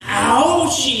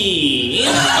machine.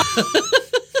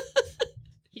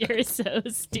 You're so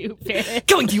stupid.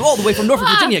 Coming to you all the way from Norfolk,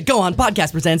 Virginia, Go On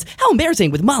Podcast presents How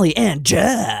Embarrassing with Molly and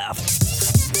Jeff.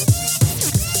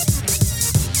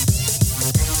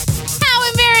 How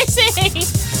embarrassing!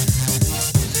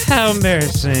 How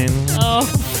embarrassing. Oh,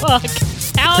 fuck.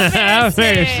 How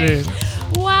embarrassing.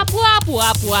 Wop, wop,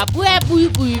 wop, wop, wop, boop,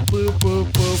 boop, boop, boop,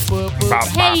 boop, boop,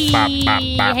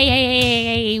 boop.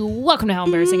 Hey. Welcome to How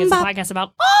Embarrassing. It's a podcast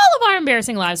about all of our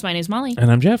embarrassing lives. My name's Molly.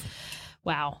 And I'm Jeff.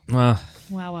 Wow. Wow.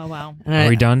 And Are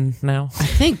we done now? I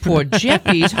think poor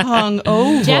Jeffy's hung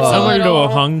over. Jeff's a I'm going to do little- a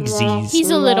hungsies. He's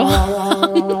a little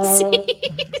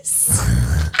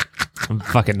I'm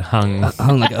fucking hung.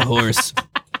 Hung like a horse.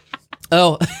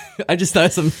 Oh, I just thought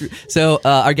of something. So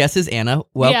our guest is Anna.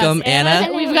 Welcome, Yes,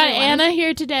 Anna. We've got Anna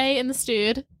here today in the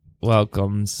studio.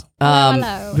 Welcomes.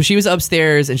 Hello. But she was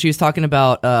upstairs and she was talking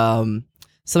about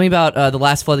something about the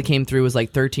last flood that came through was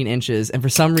like 13 inches, and for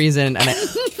some reason,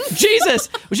 Jesus,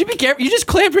 would you be careful? You just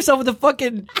clamped yourself with a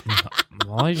fucking.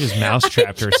 Molly just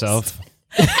mousetrapped herself.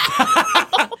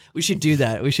 We should do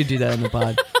that. We should do that on the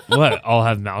pod. What? I'll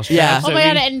have mousetraps? Yeah. Oh my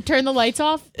god, and turn the lights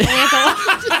off.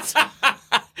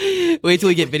 Wait till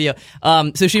we get video.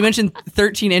 So she mentioned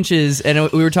 13 inches, and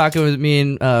we were talking with me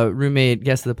and roommate,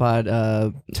 guest of the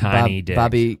pod, Tiny Dick.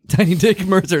 Bobby, Tiny Dick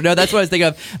Mercer. No, that's what I was thinking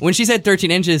of. When she said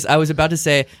 13 inches, I was about to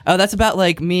say, oh, that's about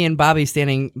like me and Bobby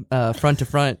standing front to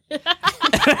front.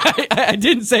 I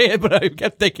didn't say it, but I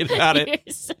kept thinking about it. You're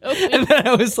so And then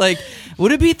I was like,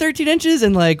 would it be 13 inches?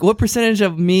 And like, what percentage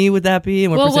of me would that be?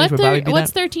 And what percentage would Bobby be?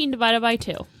 What's 13 divided by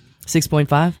 2?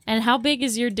 6.5? And how big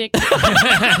is your dick?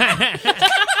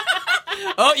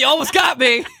 Oh, you almost got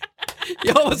me.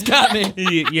 You almost got me.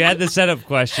 You had the setup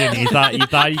question. You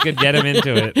thought you could get him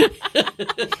into it.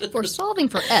 If we're solving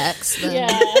for X, then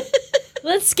Yeah.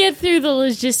 Let's get through the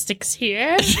logistics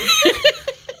here.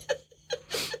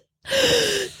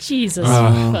 Jesus.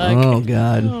 Fuck. Oh,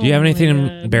 God. Do you have anything my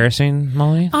God. embarrassing,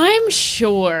 Molly? I'm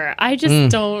sure. I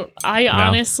just don't. I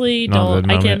honestly not at don't.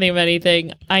 the I can't moment. think of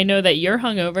anything. I know that you're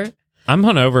hungover. I'm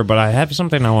hungover, but I have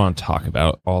something I want to talk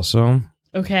about also.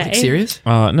 Okay. Like, serious?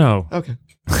 No. Okay.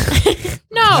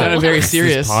 No. Sounded very This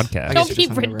serious. podcast. I guess Don't you're be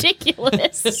just hungover.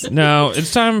 ridiculous. No,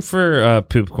 it's time for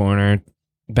Poop Corner.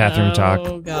 Bathroom talk.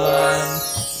 Oh, God.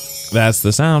 That's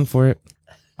the sound for it.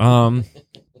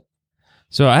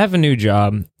 So I have a new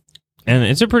job, and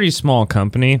it's a pretty small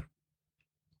company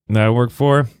that I work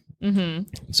for. Mm-hmm.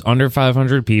 It's under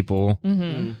 500 people.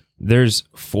 Mm-hmm. There's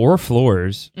 4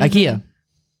 floors. IKEA.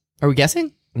 Are we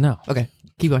guessing? No, Okay.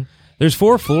 Keep going. there's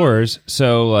 4 floors,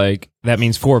 so like that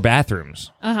means 4 bathrooms.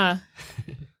 Uh-huh.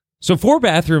 So 4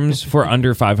 bathrooms for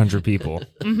under 500 people.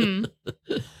 Mm-hmm.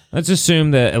 Let's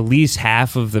assume that at least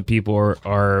half of the people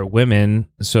are women,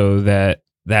 so that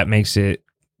makes it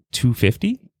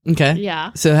 250. Okay.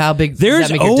 Yeah. So how big? does There's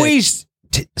that make your dick? always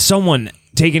someone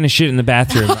taking a shit in the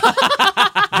bathroom.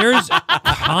 There's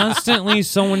constantly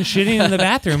someone shitting in the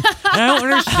bathroom. And I don't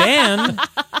understand.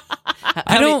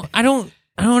 I don't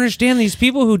understand these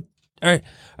people who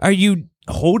are you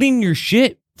holding your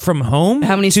shit from home?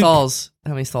 How many to stalls?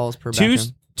 How many stalls per Two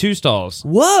bathroom? two stalls.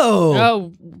 Whoa.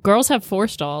 Oh, girls have 4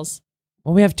 stalls.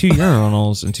 Well, we have 2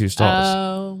 urinals and 2 stalls.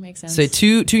 Oh, makes sense. So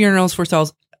two urinals, 4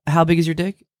 stalls. How big is your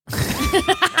dick?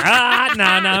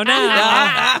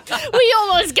 No. We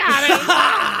almost got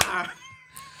it.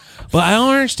 But I don't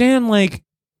understand like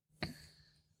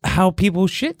how people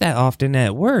shit that often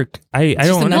at work. I just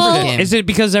don't a numbers understand. game. Is it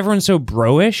because everyone's so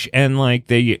bro-ish and like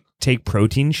they take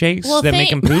protein shakes Well, that make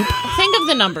them poop? Think of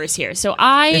the numbers here. So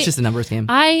It's just a numbers game.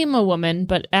 I'm a woman,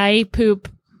 but I poop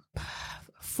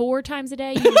 4 times a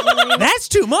day usually. That's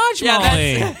too much,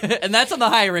 Molly. And that's on the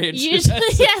high range. Usually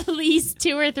at least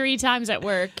 2 or 3 times at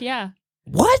work. Yeah.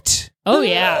 What? Oh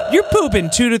yeah. You're pooping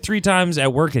 2 to 3 times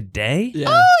at work a day? Yeah.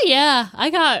 Oh yeah.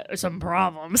 I got some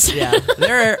problems. Yeah.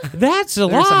 There are That's a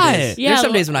There are some lot. days. There's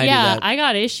some days when I do that. I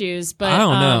got issues, but I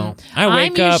don't know. I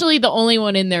wake I'm up- usually the only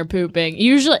one in there pooping.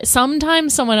 Usually,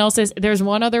 sometimes someone else is. There's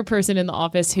one other person in the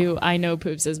office who I know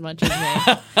poops as much as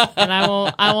me, and I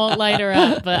won't light her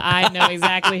up, but I know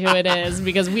exactly who it is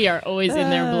because we are always in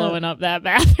there blowing up that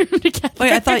bathroom together.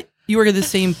 Wait, I thought you were at the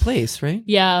same place, right?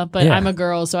 Yeah, but Yeah. I'm a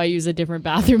girl, so I use a different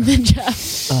bathroom than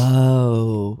Jeff.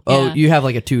 Oh. Yeah. Oh, you have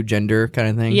like a 2-gender kind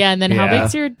of thing? Yeah, and then how Yeah.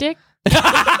 big's your dick?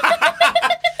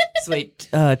 So wait,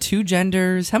 2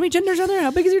 genders. How many genders are there?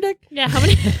 How big is your dick? Yeah, how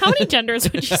many genders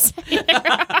would you say there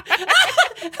are?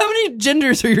 How many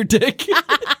genders are your dick?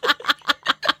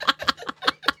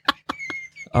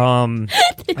 I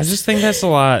just think that's a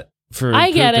lot for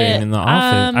I get pooping it. in the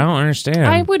office. I don't understand.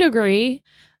 I would agree.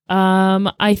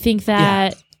 I think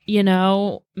that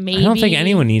maybe. I don't think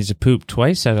anyone needs to poop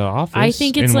twice at an office. I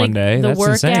think it's in like one day. the That's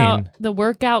workout, insane. the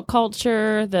workout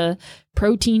culture, the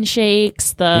protein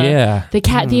shakes,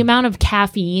 the amount of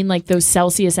caffeine, like those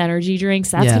Celsius energy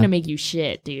drinks. That's gonna make you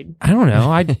shit, dude. I don't know.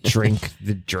 I drink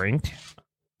the drink.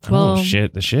 Well-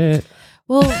 Shit the shit.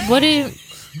 Well, what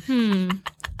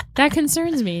that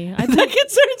concerns me. I That think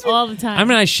concerns me. all the time. I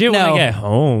mean, I shit when No. I get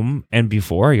home and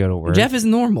before I go to work. Jeff is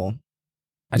normal.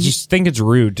 I just think it's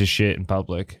rude to shit in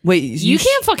public. Wait, you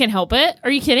can't fucking help it. Are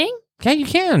you kidding? Yeah, you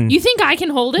can. You think I can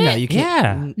hold it? No, you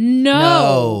can't. Yeah.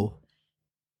 No.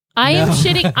 I am No.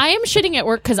 shitting. I am shitting at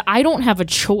work because I don't have a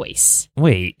choice.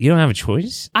 Wait, you don't have a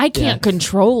choice? I can't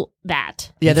control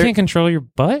that. Yeah, You there. can't control your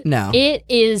butt? No. It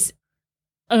is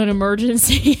an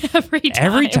emergency every time.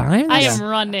 Every time? I Yeah. am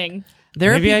running.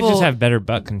 There Maybe are people, I just have better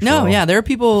butt control. No, yeah, there are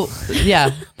people.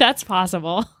 Yeah, That's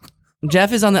possible.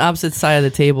 Jeff is on the opposite side of the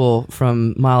table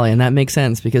from Molly, and that makes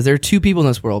sense because there are two people in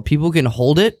this world: people who can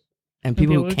hold it, and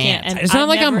people who can't. And It's not I've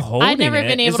like I'm never- holding I've never it.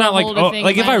 been able It's to not like, hold a oh, thing.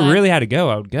 like in if my I life. really had to go,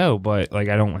 I would go, but like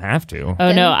I don't have to.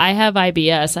 Oh no, I have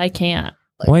IBS. I can't.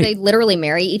 Wait. They literally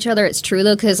marry each other. It's true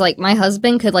though, because like my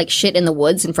husband could like shit in the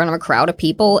woods in front of a crowd of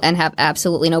people and have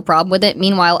absolutely no problem with it.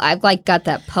 Meanwhile, I've like got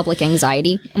that public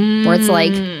anxiety where it's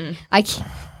like I can't.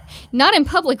 Not in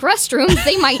public restrooms.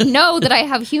 They might know that I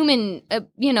have human,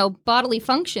 bodily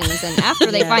functions, and after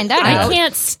they find that I out,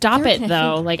 can't stop it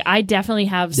though. Like I definitely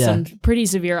have some pretty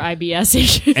severe IBS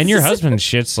issues. And your husband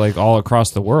shits like all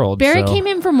across the world. Barry so. came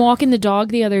in from walking the dog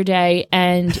the other day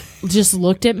and just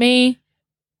looked at me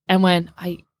and went,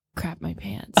 "I crapped my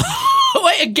pants."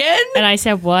 Wait, again? And I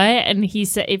said, "What?" And he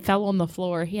said it fell on the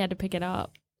floor. He had to pick it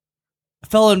up.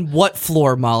 Fell on what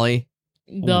floor, Molly?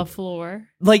 The floor.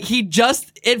 Like he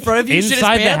just in front of you shit his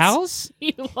Inside the pants?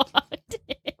 He house? walked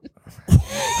in.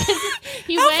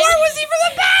 he How far was he from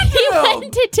the bathroom? He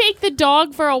went to take the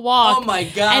dog for a walk. Oh my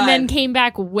god! and then came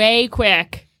back way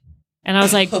quick. And I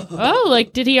was like, "Oh,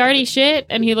 like did he already shit?"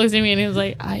 And he looks at me and he was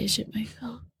like, "I shit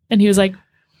myself." And he was like,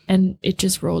 and it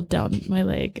just rolled down my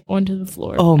leg onto the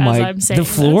floor. Oh as my- I'm saying The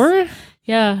this. floor?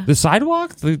 Yeah. The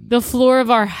sidewalk? The floor of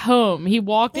our home. He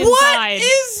walked what inside.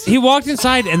 is? He walked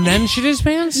inside and then shit his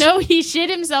pants? No, he shit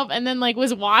himself and then like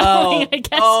was waddling Oh, against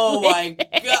oh me. my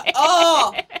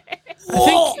god!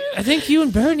 Oh, I think you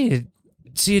and Barry need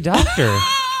to see a doctor.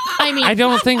 I mean, I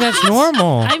don't think that's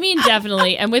normal. I mean,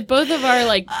 definitely. And with both of our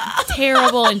like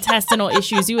terrible intestinal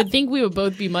issues, you would think we would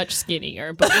both be much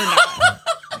skinnier, but we're not.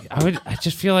 I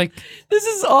just feel like this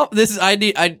is all. This is.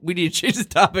 We need to change the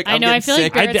topic. I know. I feel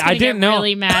like Barrett's I gonna didn't get know.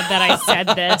 really mad that I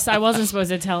said this. I wasn't supposed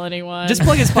to tell anyone. Just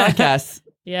plug his podcast.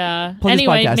 Yeah. Plug his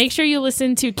Anyway, podcast. make sure you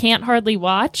listen to Can't Hardly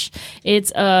Watch.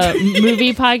 It's a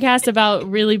movie podcast about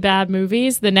really bad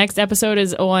movies. The next episode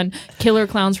is on Killer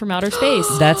Clowns from Outer Space.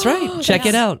 That's right. Check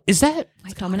it out. is that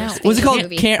it's coming out. What's it called?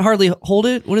 Movie. Can't hardly hold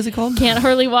it. What is it called? Can't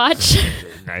Hardly Watch.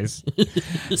 nice?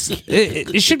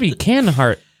 it should be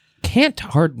can't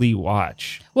hardly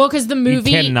watch. Well, because the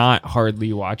movie, You cannot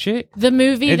hardly watch it. the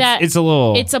movie It's a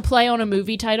little. it's a play on a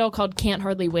movie title called Can't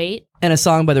Hardly Wait. And a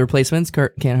song by the Replacements.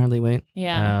 Can't hardly wait.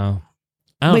 Yeah.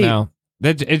 I don't Wait. know.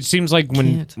 That it seems like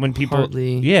Can't when people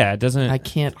hardly- yeah, it doesn't. I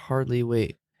can't hardly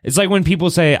wait. It's like when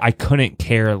people say I couldn't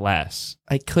care less.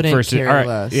 I couldn't Versus- care all right,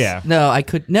 less. yeah. No, I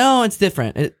could. No, it's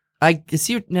different. I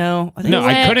see. No, I think No,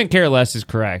 way- I couldn't care less is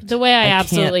correct. The way I can't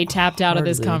absolutely tapped out of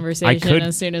this hardly- conversation could-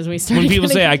 as soon as we started. When people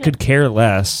say I getting- could care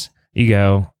less, you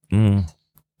go,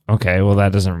 okay, well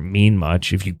that doesn't mean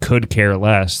much. If you could care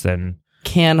less, then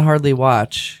can hardly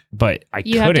watch. but I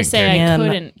you couldn't have to say care. I Can-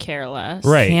 couldn't care less.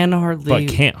 right, Can hardly.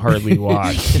 but can't hardly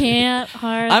watch. Can't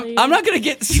hardly. I'm not gonna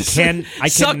get I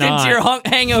sucked cannot. into your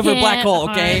hangover black Can't hole.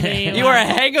 Okay, hardly you are a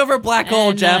watch. hangover black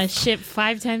hole, And, Jeff. ship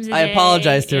 5 times a I day.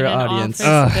 apologize to in our an audience.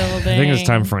 office I building. think it's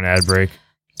time for an ad break.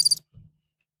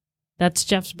 That's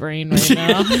Jeff's brain right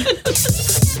now.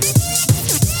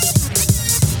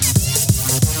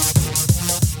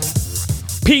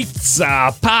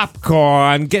 Pizza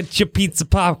popcorn. Get your pizza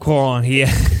popcorn here.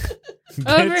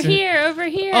 over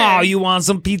here. Oh, you want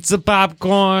some pizza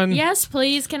popcorn? Yes,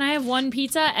 please. Can I have one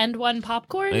pizza and one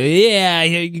popcorn? Yeah,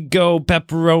 here you go.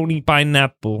 Pepperoni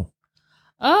pineapple.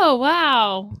 Oh,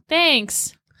 wow.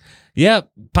 Thanks.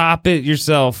 Yep, pop it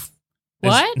yourself.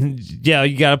 What? Yeah,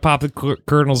 you gotta pop the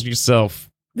kernels yourself.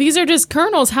 These are just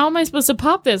kernels. How am I supposed to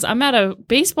pop this? I'm at a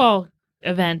baseball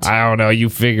event. I don't know. You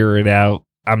figure it out.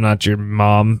 I'm not your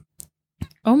mom.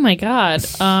 Oh my god.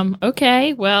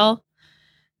 Okay. Well,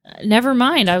 never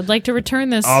mind. I would like to return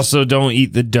this. Also, don't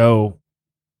eat the dough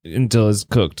until it's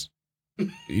cooked.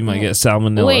 You might get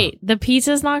salmonella. Wait, the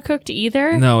pizza's not cooked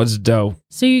either? No, it's dough.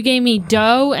 So you gave me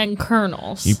dough and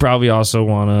kernels. You probably also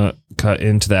want to cut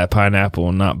into that pineapple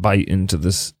and not bite into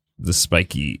this the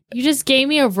spiky. You just gave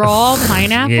me a raw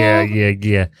pineapple?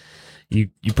 Yeah. You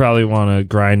probably want to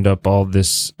grind up all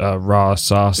this raw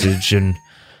sausage and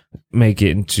make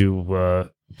it into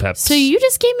peps. So you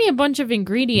just gave me a bunch of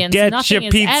ingredients. Get Nothing your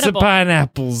is pizza edible.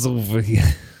 pineapples over here.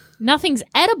 Nothing's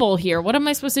edible here. What am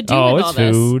I supposed to do Oh, with it's all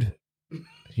this? food.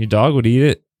 Your dog would eat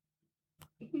it.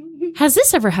 Has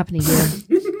this ever happened to you?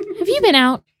 Have you been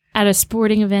out at a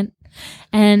sporting event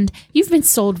and you've been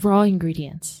sold raw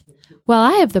ingredients? Well,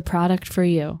 I have the product for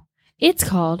you. It's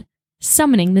called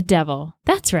summoning the devil.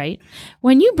 That's right.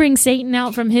 When you bring Satan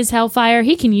out from his hellfire,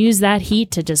 he can use that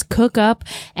heat to just cook up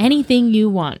anything you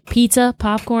want. Pizza,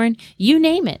 popcorn, you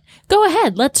name it. Go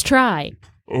ahead, let's try.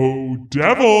 Oh,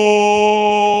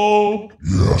 devil!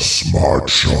 Yes, my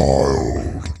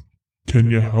child. Can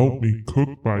you help me cook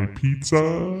my pizza?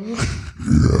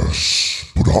 Yes,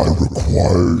 but I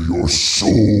require your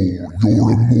soul,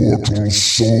 your immortal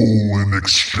soul in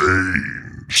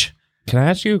exchange. Can I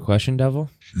ask you a question, Devil?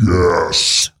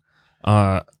 Yes.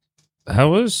 How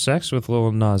was sex with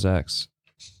Lil Nas X?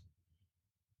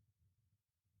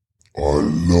 I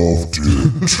loved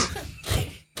it.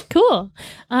 Cool.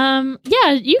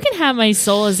 Yeah, you can have my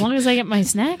soul as long as I get my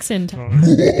snacks in time.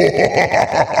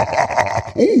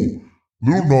 Oh,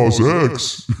 Lil Nas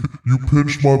X, you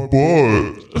pinched my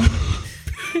butt.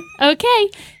 Okay,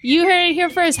 you heard it here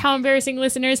first. How embarrassing,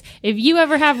 listeners. If you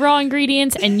ever have raw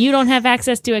ingredients and you don't have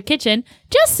access to a kitchen,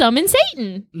 just summon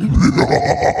Satan.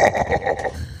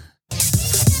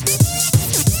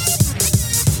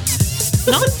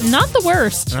 Not the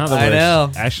worst. Not the I worst.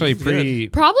 know. Actually, pretty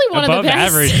Probably one above of the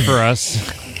best. average for us.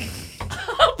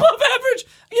 Above average.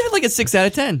 I give it like a 6 out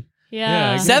of 10.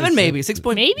 Yeah. Yeah, 7 maybe. 6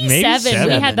 point. Maybe Maybe 7. We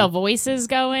seven. had the voices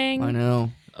going. I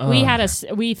know.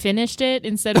 We finished it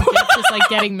instead of just like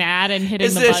getting mad and hitting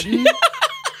Is the it- button.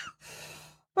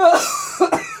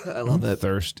 I love it.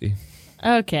 Thirsty.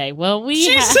 Okay, well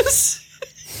Jesus.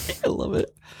 I love it.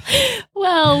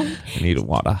 well, I need a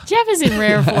water. Jeff is in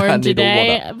rare I form need a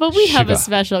today, water. but we have a Sugar.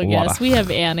 special Water. guest. We have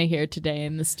Anna here today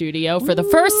in the studio for the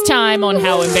first time on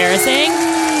How Embarrassing.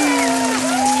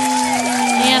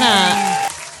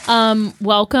 Anna,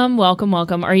 welcome.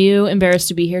 Are you embarrassed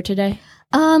to be here today?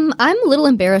 I'm a little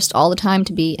embarrassed all the time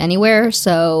to be anywhere.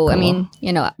 So, I mean,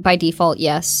 by default,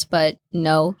 yes, but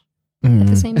no at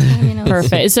the same time,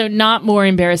 Perfect. So not more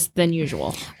embarrassed than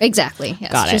usual. Exactly.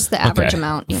 Yes. Got it. Just the average Okay.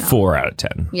 amount, 4 out of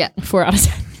 10. Yeah. 4 out of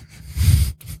 10.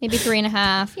 Maybe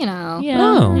 3.5, Yeah.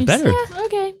 Oh, Nice. better. Yeah,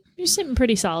 okay. You're sitting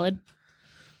pretty solid.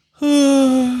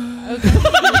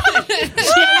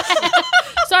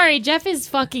 Sorry, Jeff is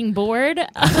fucking bored.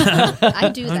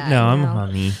 I do that. No, I'm you know.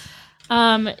 honey.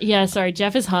 Yeah, sorry,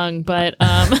 Jeff is hung, but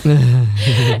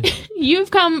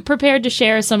you've come prepared to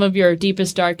share some of your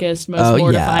deepest, darkest, most Oh,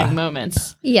 mortifying yeah.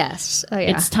 moments. Yes. Oh,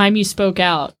 yeah. It's time you spoke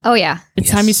out. Oh, yeah. It's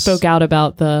time you spoke out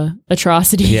about the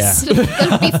atrocities. Yeah.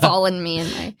 That would befallen me in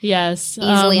my Yes.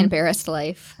 easily embarrassed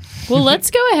life. Well,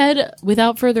 let's go ahead.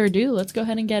 Without further ado, let's go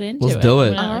ahead and get into Let's it. do it.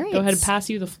 I'm gonna All right. Go ahead and pass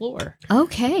you the floor.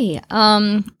 Okay.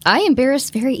 I embarrass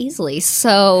very easily.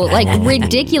 So, like,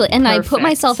 ridiculous. And I put Perfect.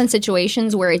 myself in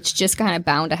situations where it's just kind of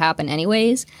bound to happen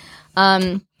anyways.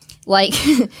 Like,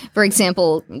 for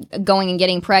example, going and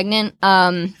getting pregnant.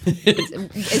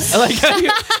 It's I like how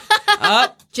you,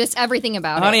 just everything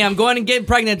about honey, it. I'm going to get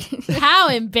pregnant. How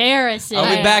embarrassing.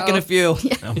 I'll be back in a few.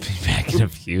 I'll be back in a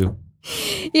few.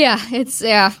 Yeah, it's Do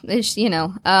you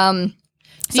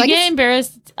I get guess-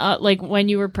 embarrassed, like when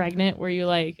you were pregnant? Were you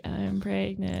like, I'm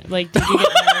pregnant? Like, did you get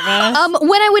nervous?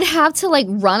 when I would have to like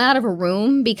run out of a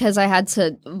room because I had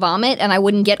to vomit and I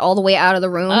wouldn't get all the way out of the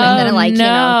room, and then like no.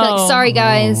 like sorry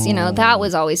guys, that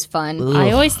was always fun.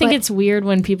 I always think But- it's weird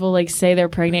when people like say they're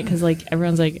pregnant because like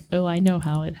everyone's like, oh, I know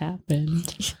how it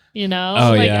happened. Oh,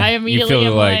 Like yeah. I You immediately feel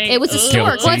am like- like, It was a "Ugh."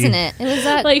 stork, Guilty. wasn't it? It was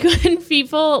that. Like when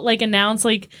people like announce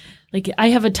like I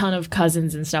have a ton of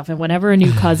cousins and stuff, and whenever a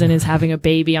new cousin is having a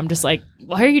baby, I'm just like,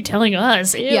 why are you telling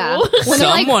us? Ew. Yeah. When they're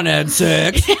like, Someone had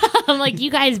sex. I'm like,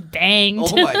 you guys banged.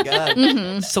 Oh my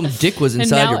god. Some dick was And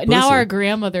inside your now, pussy. now our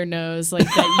grandmother knows like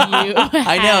that you.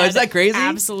 I know, is had that crazy?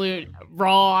 Absolute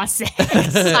raw sex.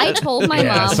 I told my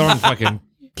Yeah, mom someone fucking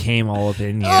came all up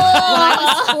in you. when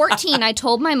I was 14. I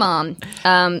told my mom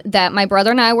that my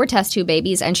brother and I were test tube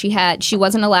babies, and she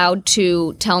wasn't allowed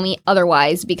to tell me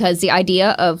otherwise because the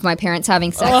idea of my parents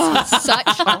having sex was such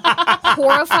a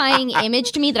horrifying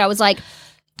image to me that I was like,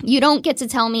 you don't get to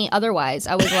tell me otherwise.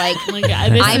 I was like, Like,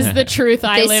 this is the truth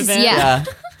I this live is- in. Yeah.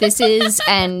 this is,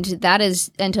 and that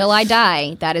is until I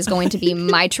die. That is going to be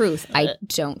my truth. I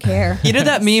don't care. You know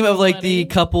that meme of like the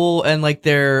couple and like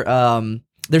their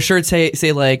shirts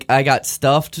say like I got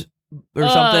stuffed or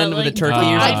something with a like, turkey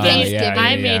or I something. made, Yeah,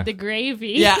 I yeah. made the gravy.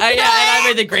 Yeah, and I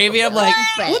made the gravy. I'm like,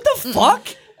 what the fuck?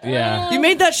 Yeah. You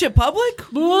made that shit public?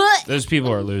 Those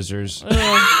people are losers.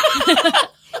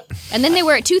 And then they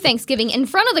were at 2 Thanksgiving in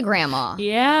front of the grandma.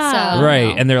 Yeah. So-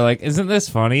 Right. And they're like, isn't this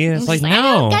funny? And it's like, I no.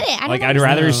 don't get it. I don't Like, I'd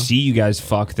understand. rather see you guys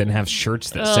fuck than have shirts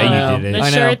that say know. you did The it. I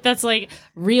know. shirt that's like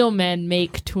real men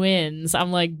make twins.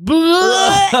 I'm like,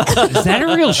 "Bleh." Is that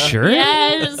a real shirt?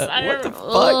 Yes.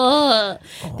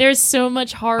 There's so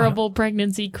much horrible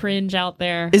pregnancy cringe out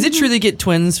there. Is it true they get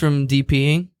twins from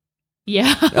DPing?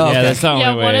 Yeah. Oh, Yeah, okay. that's the only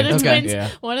Yeah, way. one of the Okay. twins. Yeah.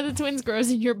 One of the twins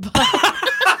grows in your butt.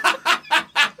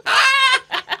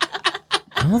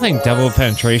 I don't think double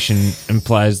penetration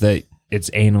implies that it's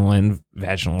anal and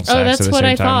vaginal sex at That's the what same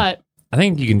I time. thought. I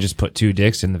think you can just put 2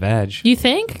 dicks in the vag. You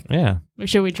think? Yeah.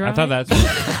 Should we try? I thought that's.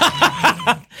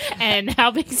 And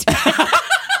how big?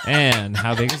 And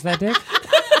how big is that dick?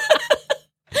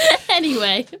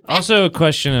 Anyway. Also, a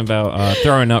question about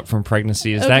throwing up from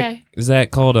pregnancy. Okay. Is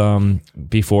that called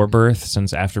before birth?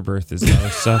 Since after birth is the other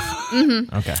stuff.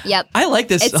 Mm-hmm. Okay. Yep. I like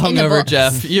this It's in the hungover, books.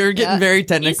 Jeff. You're getting Yeah. very He's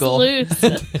technical. loose.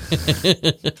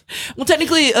 Well,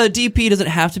 technically, DP doesn't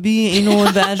have to be anal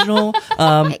and vaginal.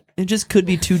 It just could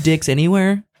be 2 dicks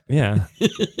anywhere. Yeah.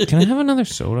 Can I have another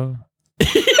soda?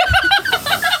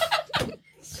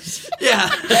 Yeah.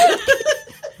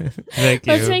 Thank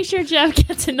you. Let's make sure Jeff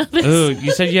gets another. Oh,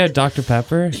 you said you had Dr.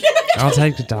 Pepper? I'll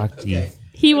take the Dr.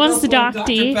 He wants the Doc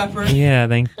D. Yeah,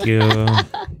 thank you.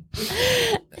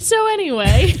 So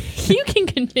anyway, you can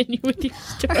continue with your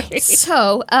story.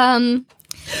 So, I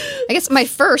guess my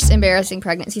first embarrassing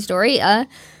pregnancy story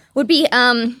would be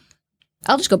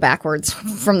I'll just go backwards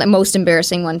from the most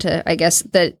embarrassing one to I guess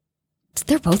that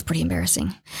they're both pretty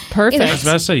embarrassing. Perfect. I was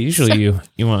about to say, usually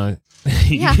you want to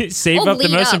Yeah. save We'll up the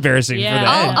lead most up. embarrassing Yeah. for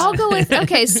the end. I'll go with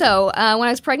okay. So when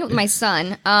I was pregnant with my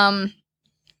son,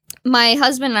 my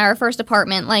husband and I, our first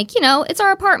apartment, like it's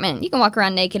our apartment. You can walk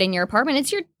around naked in your apartment.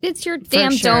 It's your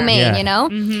damn sure. domain, Yeah. you know.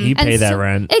 Mhm. You pay And that so-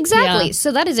 rent. Exactly. Yeah.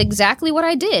 So that is exactly what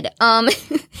I did.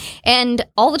 And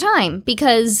all the time,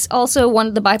 because also one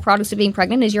of the byproducts of being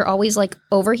pregnant is you're always like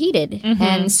overheated. Mhm.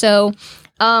 And so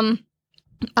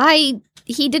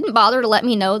he didn't bother to let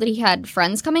me know that he had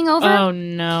friends coming over. Oh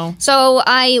no. So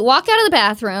I walk out of the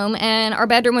bathroom, and our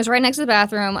bedroom was right next to the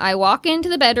bathroom. I walk into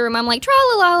the bedroom. I'm like,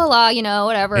 tra-la-la-la-la,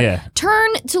 whatever. Yeah.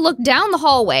 Turn to look down the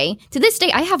hallway. To this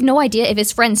day, I have no idea if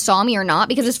his friend saw me or not,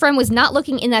 because his friend was not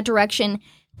looking in that direction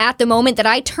at the moment that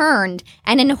I turned,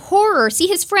 and in horror, see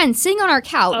his friend sitting on our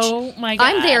couch. Oh my god.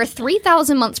 I'm there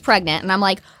 3,000 months pregnant, and I'm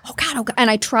like, oh God, and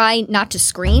I try not to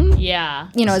scream, Yeah.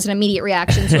 as an immediate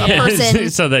reaction to a person.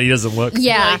 so that he doesn't look.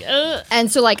 Yeah. Like, ugh.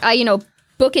 And so, like, I,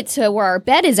 book it to where our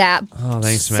bed is at. Oh,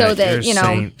 thanks, So Matt. that, You're a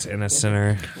saint and a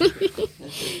sinner.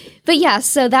 But yeah,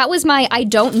 so that was I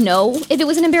don't know if it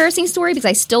was an embarrassing story, because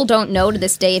I still don't know to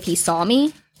this day if he saw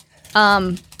me.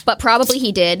 But probably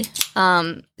he did.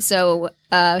 So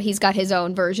he's got his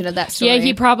own version of that story. Yeah,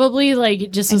 he probably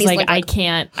just And was he's like, like- I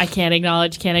can't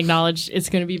acknowledge. It's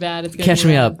gonna be bad. It's gonna Catch be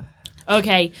me bad. up.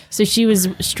 Okay, so she was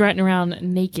strutting around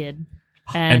naked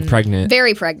And pregnant.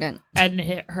 Very pregnant. and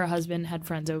her husband had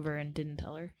friends over and didn't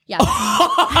tell her. Yeah.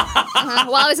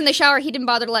 While I was in the shower, he didn't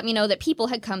bother to let me know that people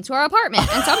had come to our apartment,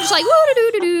 and so I'm just like,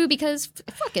 woo-doo-doo-doo-doo, because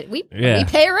fuck it, we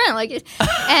pay rent,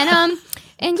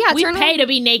 and yeah, We turn pay around- to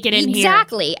be naked in here.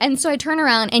 Exactly. And so I turn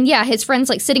around, and yeah, his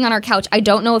friend's sitting on our couch. I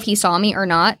don't know if he saw me or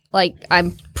not.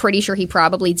 I'm pretty sure he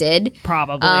probably did.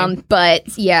 Probably.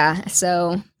 But yeah,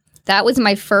 so that was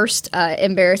my first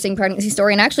embarrassing pregnancy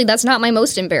story, and actually, that's not my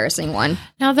most embarrassing one.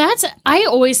 Now I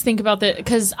always think about that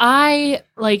because I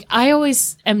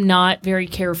always am not very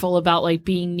careful about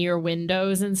being near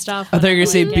windows and stuff. I thought you were going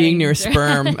to say Getting being near there.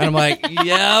 sperm. And I'm like,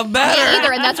 yeah, better. Yeah,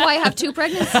 either, and that's why I have 2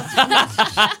 pregnancies.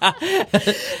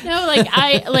 No,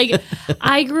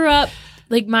 I grew up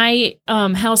my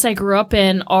house I grew up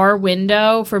in, our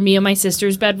window for me and my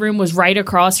sister's bedroom was right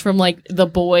across from the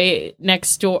boy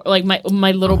next door,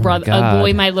 my little brother, God. a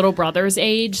boy my little brother's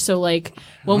age. So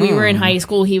when we were in high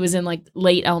school, he was in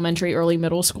late elementary, early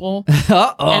middle school,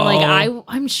 Uh-oh. and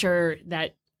I'm sure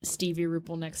that Stevie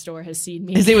Ripple next door has seen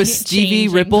me. His name was Stevie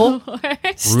changing Ripple? before.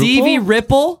 Stevie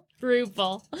Ripple?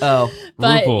 Ripple. Oh.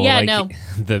 But RuPaul, yeah, no.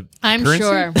 The I'm currency?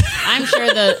 sure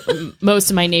that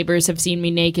most of my neighbors have seen me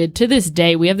naked. To this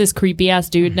day, we have this creepy ass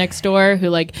dude next door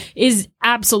who is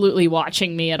absolutely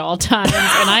watching me at all times,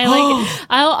 and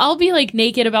I'll be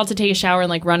naked, about to take a shower,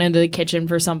 and run into the kitchen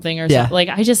for something or Yeah.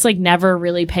 something. I just never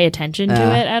really pay attention to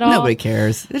it at all. Nobody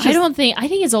cares. It's I just, think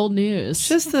it's old news. it's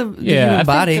just the Yeah, human I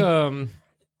body. think,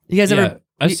 You guys yeah, ever...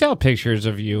 I saw pictures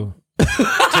of you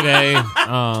today.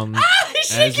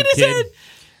 As a shaking his kid. head.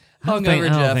 I don't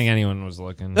Jeff. think anyone was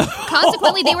looking.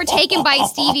 Consequently, they were taken by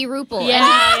Stevie Rupel.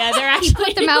 Yeah, they're actually He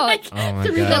put them out. like, Oh my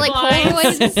through They're god! like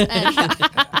blinds. Polaroids.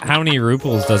 And How many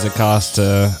ruples does it cost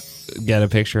to get a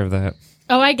picture of that?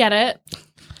 Oh, I get it.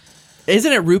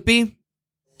 Isn't it rupee?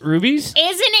 Rubies?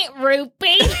 Isn't it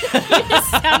Rupee? It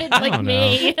sounded like don't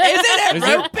me. Isn't it Is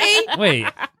it- rupee? Wait,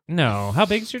 no. How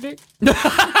big's your dick?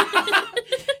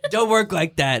 Don't work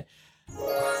like that.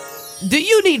 Do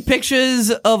you need pictures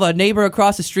of a neighbor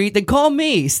across the street? Then call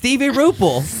me, Stevie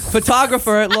Rupel,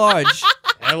 photographer at large.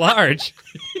 At large.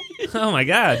 Oh my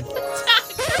god.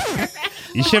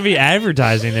 You should be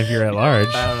advertising if you're at large.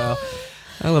 I don't know.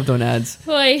 I love doing ads.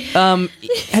 Boy.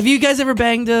 Have you guys ever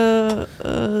banged a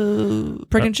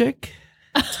pregnant chick?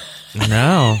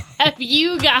 No. Have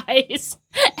you guys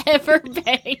ever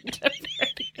banged a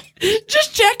bird?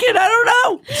 Just checking. I don't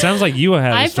know. Sounds like you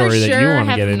had I a for story that you sure want to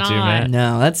have get into, not. Matt.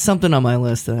 No, that's something on my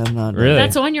list that I'm not. Really?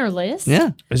 That's on your list?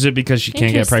 Yeah. Is it because she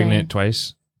can't get Interesting. pregnant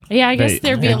twice? Yeah, I guess That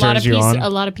there'd be a lot of turns you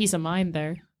on? peace of mind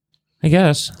there. I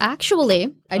guess.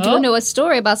 actually, I do Oh. know a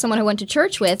story about someone I went to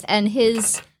church with, and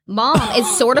his mom is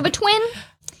sort of a twin.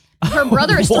 Her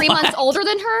brother is 3 months older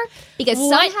than her because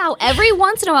What? somehow every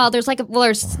once in a while there's like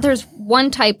there's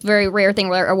one type very rare thing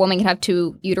where a woman can have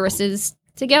two uteruses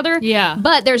together. Yeah.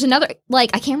 But there's another, like,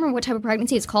 I can't remember what type of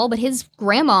pregnancy it's called, but his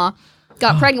grandma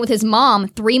got pregnant with his mom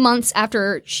 3 months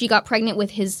after she got pregnant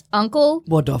with his uncle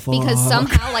What the fuck? because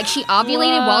somehow, like, she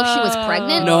ovulated while she was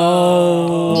pregnant.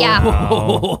 No. Yeah.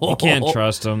 Wow. You can't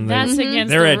trust them. That's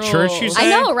against They're the at church, rules. you I say?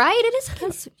 know, right? It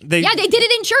is. Yeah, they did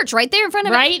it in church right there in front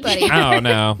of Right? everybody. Oh,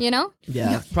 no. You know?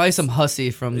 Yeah. Probably some hussy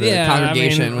from the I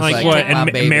congregation mean, was like, what? "Take my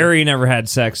And baby." Mary never had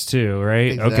sex too,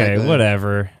 right? Okay, Exactly.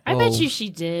 whatever. I bet Whoa. you she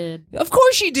did. Of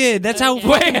course she did. That's how Okay.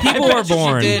 fucking Wait, people I are bet you she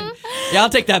born. did. Yeah, I'll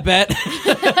take that bet.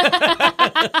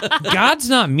 God's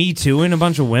not me tooing a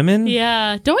bunch of women.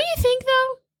 Yeah. Don't you think though?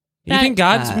 You think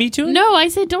God's me tooing? No, I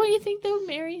said, don't you think though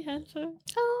Mary had to?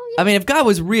 Oh, I mean, if God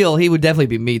was real, he would definitely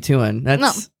be me tooing.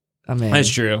 That's. I mean, That's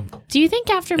true. Do you think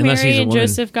after Unless Mary he's a and woman.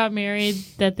 Joseph got married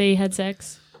that they had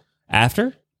sex?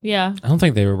 After? Yeah. I don't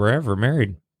think they were ever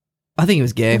married. I think he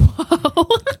was gay.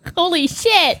 Holy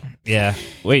shit. Yeah.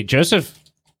 Wait, Joseph?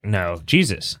 No,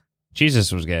 Jesus.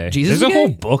 Jesus was gay. Jesus There's was a whole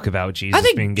gay? book about Jesus I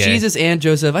think being gay. Jesus and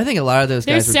Joseph. I think a lot of those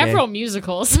There's guys were several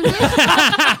musicals. gay.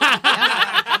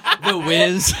 The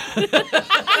Wiz.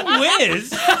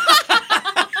 Wiz.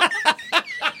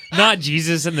 Not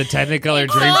Jesus in the Technicolor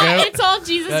Dreamcoat. It's all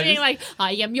Jesus being like,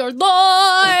 I am your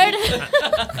Lord.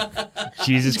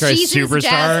 Jesus Christ Jesus Superstar.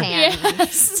 jazz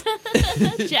hands.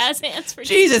 Yes. Jazz hands for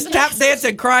Jesus, tap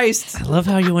dancing Christ. I love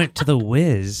how you went to the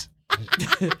Wiz.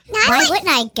 Why wouldn't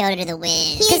I go to the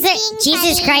Wiz? Because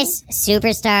Jesus Christ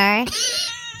Superstar.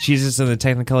 Jesus in the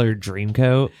Technicolor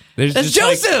Dreamcoat. There's That's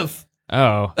just like- Joseph.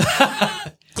 oh.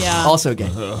 Yeah. Also gay.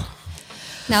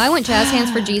 Now, I want jazz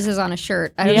hands for Jesus on a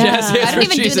shirt. I don't, Yeah. Jazz hands I don't for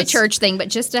even do the Jesus. church thing, but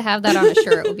just to have that on a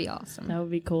shirt would be awesome. That would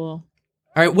be cool.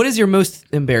 All right, what is your most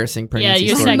embarrassing pregnancy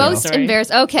your story? second Mo? most- Most Sorry.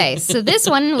 embarrassed. Okay, so this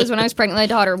one was when I was pregnant with my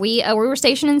daughter. We were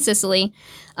stationed in Sicily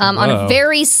on Whoa. a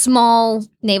very small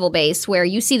naval base where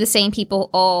you see the same people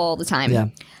all the time. Yeah.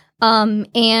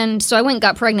 And so I went and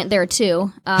got pregnant there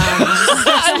too.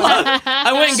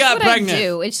 I went and got what pregnant. I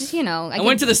do. It's just, you know. I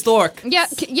went to the stork. Yeah,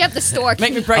 yep, the store.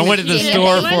 Make me I pregnant. went to the Yeah.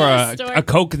 store You went to the for store. a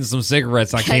Coke and some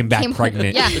cigarettes. I came back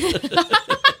pregnant. Yeah.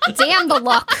 Damn the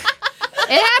luck.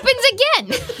 It happens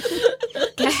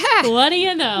again. What do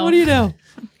you know? What do you know?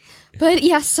 But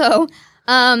yeah, so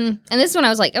and this is when I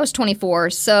was 24.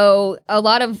 So a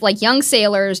lot of like young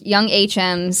sailors, young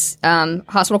HMs,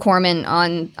 hospital corpsmen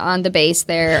on the base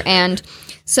there, and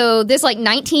so this like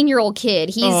 19-year-old kid,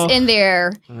 he's in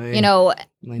there, you know,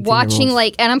 19-year-olds. watching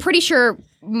like, and I'm pretty sure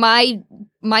my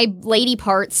lady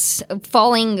parts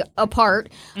falling apart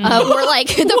were like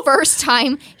the first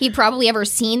time he'd probably ever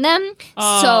seen them.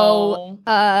 So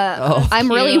I'm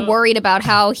really cute. worried about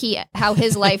how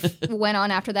his life went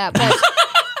on after that. But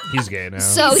He's gay now.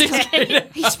 so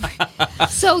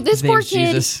so this poor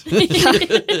Name's kid,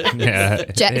 Jesus. yeah.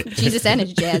 Jesus and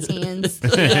his jazz hands.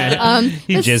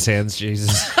 He just hands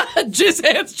Jesus. Just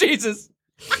hands Jesus.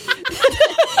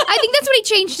 I think that's what he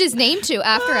changed his name to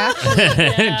after Just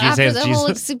after hands the whole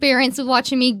Jesus. experience of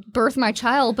watching me birth my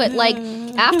child. But like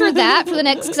after that, for the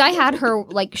next, because I had her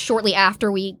like shortly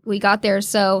after we got there,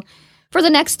 so for the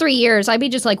next 3 years, I'd be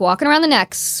just like walking around the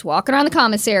necks, walking around the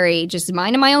commissary, just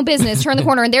minding my own business, turn the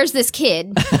corner, and there's this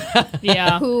kid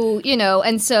Yeah. who, you know,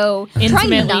 and so trying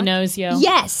Intimately not, knows you.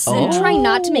 yes, and trying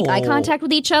not to make eye contact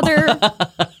with each other,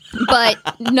 but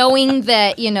knowing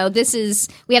that, you know,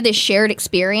 we have this shared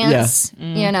experience,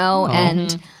 you know,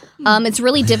 and It's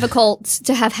really difficult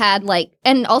to have had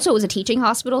and also it was a teaching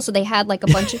hospital, so they had a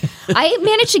bunch of. I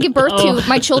managed to give birth to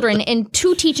my children in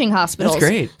 2 teaching hospitals. That's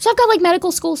great. So I've got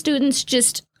medical school students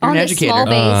just You're on an this educator. small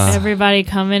base. Everybody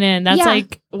coming in. That's Yeah.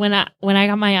 like when I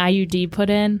got my IUD put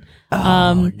in.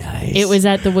 Nice. It was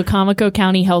at the Wicomico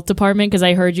County Health Department because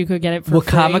I heard you could get it for free.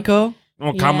 Wicomico?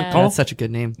 Well, Yeah. comical. That's such a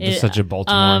good name. It's such a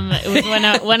Baltimore. It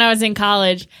was when I was in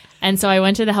college, and so I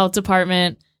went to the health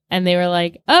department, and they were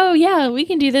like, "Oh yeah, we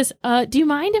can do this. Do you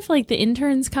mind if the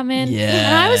interns come in?"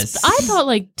 Yes. And I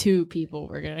thought 2 people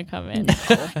were gonna come in.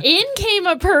 In came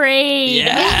a parade.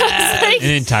 Yes. I was An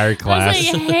entire I class.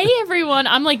 was like, "Hey everyone!"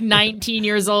 I'm 19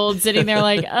 years old, sitting there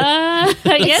I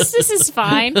guess this is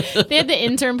fine. They had the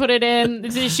intern put it in.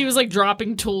 She was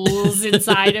dropping tools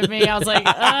inside of me. I was like,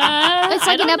 It's like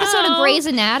I an don't episode know. of Grey's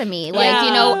Anatomy.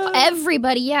 Yeah.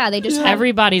 Everybody, they just have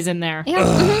Everybody's in there.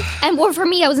 Yeah. And for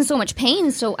me, I was in so much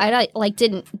pain, so I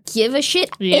didn't give a shit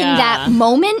in Yeah. that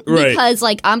moment Right. because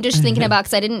I'm just thinking about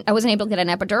because I wasn't able to get an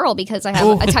epidural because I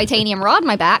have a titanium rod in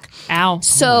my back. Ow.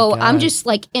 So I'm just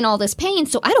in all this pain.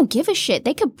 So I don't give a shit.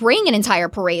 They could bring an entire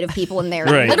parade of people in there,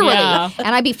 Right. literally, Yeah.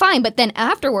 and I'd be fine. But then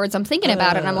afterwards, I'm thinking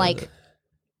about it, and I'm like.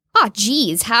 Oh,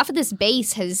 geez, half of this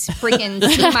base has freaking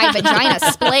seen my vagina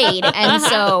splayed. And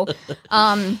so,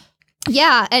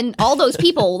 yeah, and all those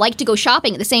people like to go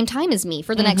shopping at the same time as me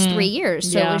for the next 3 years.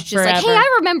 So Yeah, it was just forever. hey,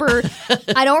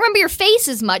 I don't remember your face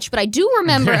as much, but I do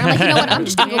remember. And I'm you know what, I'm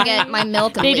just going to go get my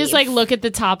milk and They leave. just look at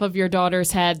the top of your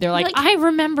daughter's head. They're like, Like- I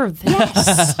remember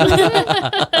this.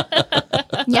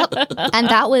 Yep. And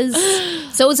that was,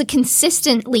 so it was a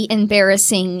consistently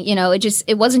embarrassing,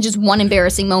 it wasn't just one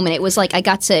embarrassing moment. It was I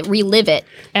got to relive it.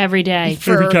 Every day.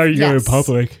 For, yes.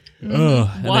 public. Ugh.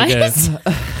 What? Exactly.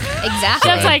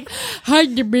 That's how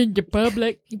you been to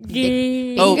public.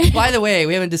 Oh, by the way,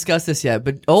 we haven't discussed this yet,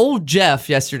 but old Jeff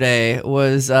yesterday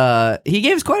was he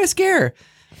gave us quite a scare.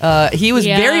 He was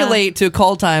Yeah. very late to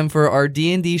call time for our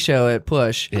D&D show at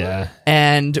Push. Yeah.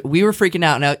 And we were freaking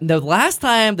out. Now, the last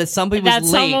time that somebody was that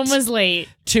late someone was late.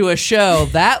 to a show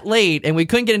that late and we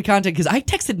couldn't get in contact because I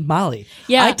texted Molly.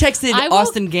 Yeah. I texted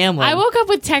Austin Gamlin. I woke up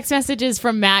with text messages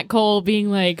from Matt Cole being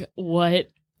like, what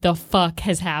the fuck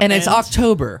has happened? and it's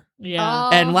October. Yeah.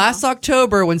 And last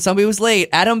October, when somebody was late,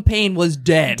 Adam Payne was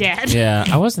dead. Dead. Yeah,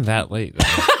 I wasn't that late. Though.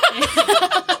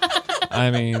 I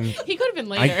mean, He could have been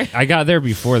later. I got there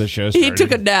before the show started. He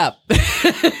took a nap.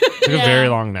 Took a very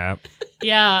long nap.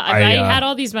 Yeah. I had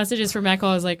all these messages from Matt Cole.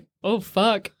 I was like, oh,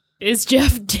 fuck. Is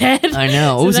Jeff dead? I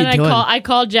know. What So was he then doing? I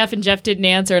called Jeff and Jeff didn't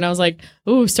answer. And I was like,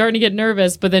 ooh, starting to get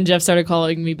nervous. But then Jeff started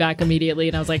calling me back immediately.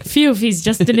 And I was like, phew, he's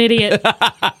just an idiot.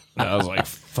 I was like,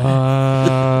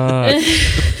 fuck.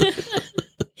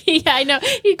 Yeah, I know.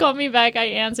 He called me back. I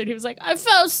answered. He was like, I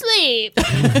fell asleep.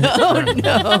 Oh, I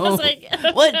no. was like,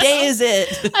 What day is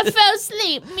it? I fell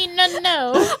asleep. Me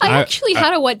no. I actually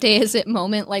had a what day is it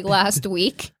moment last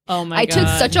week. Oh my I god. took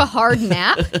such a hard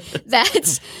nap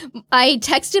that I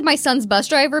texted my son's bus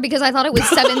driver because I thought it was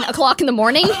 7 o'clock in the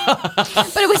morning,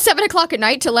 but it was 7 o'clock at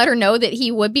night to let her know that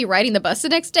he would be riding the bus the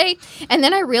next day. And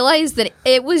then I realized that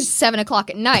it was 7 o'clock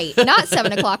at night, not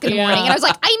 7 o'clock in the Yeah. morning. And I was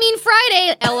like, I mean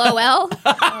Friday, LOL.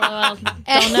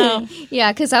 Don't know.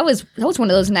 Yeah, because that was one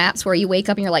of those naps where you wake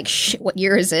up and you're like, shit, what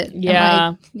year is it?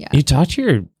 Yeah. You talk to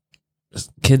your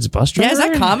kid's bus driver? Yeah, is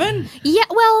that common? Yeah,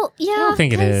 well, yeah. I don't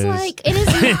think it 'cause, is. It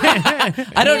is.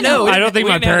 I don't know. I don't think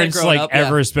We my didn't have that parents growing up, yeah.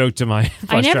 ever spoke to my bus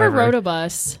I never driver. rode a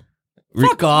bus.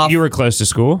 Fuck off. You were close to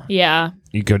school? Yeah.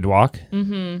 You could walk?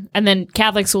 And then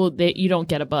Catholic school, you don't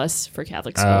get a bus for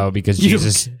Catholic school. Oh, because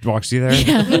Jesus walks you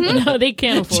there? No, they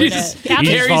can't afford Jesus. it. Catholic,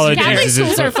 You just followed Catholic Jesus'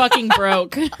 schools are fucking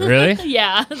broke. Really?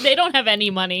 Yeah, they don't have any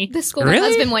money. The school Really? my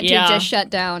husband went Yeah. to just shut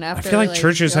down I after. feel like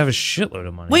churches have a shitload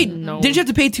of money. Wait, No. didn't you have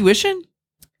to pay tuition?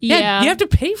 Yeah, You have to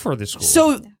pay for the school.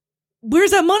 So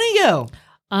where's that money go?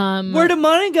 Where did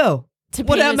money go? to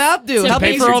What pay that the- map do? to How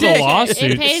pay big's for your all the dick? lawsuits.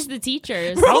 It pays the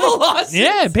teachers. For all the lawsuits?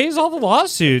 yeah, it pays all the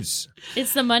lawsuits.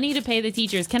 It's the money to pay the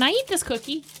teachers. Can I eat this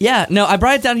cookie? Yeah, no, I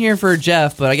brought it down here for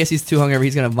Jeff, but I guess he's too hungover.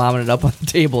 He's gonna vomit it up on the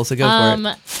table. So go for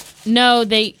it. No,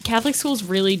 Catholic schools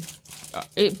really.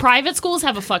 Private schools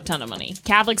have a fuck ton of money.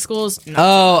 Catholic schools, no.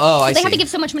 Oh, I They see. have to give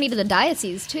so much money to the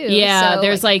diocese too. Yeah, so,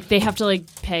 there's they have to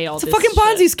pay all it's a this fucking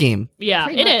Ponzi shit. scheme. Yeah,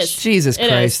 Pretty it much. is. Jesus It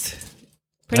Christ.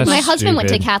 Pretty That's my much. husband went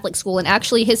to stupid. Catholic school, and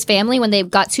actually his family, when they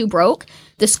got too broke,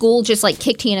 the school just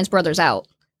kicked he and his brothers out.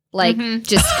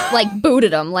 Just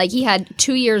booted him. He had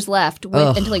 2 years left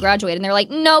until he graduated, and they're like,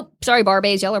 "Nope, sorry,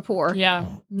 Barbays, y'all are poor. Yeah,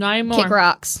 9 more. Kick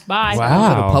rocks." Bye. I go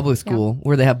Wow. to public school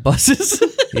where they have buses.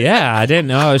 Yeah, I didn't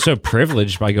know. I was so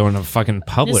privileged by going to fucking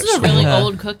public This is a school. really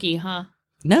old cookie, huh?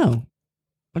 No.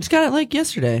 I just got it like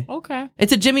yesterday. Okay.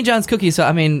 It's a Jimmy John's cookie, so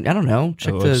I mean, I don't know.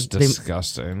 Check It the. looks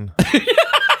disgusting.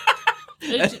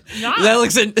 That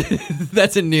looks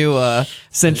that's a new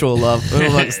sensual love.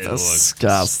 It looks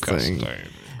disgusting.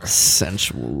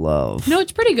 Sensual love. No,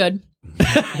 it's pretty good.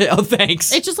 Oh,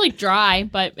 thanks. It's just like dry,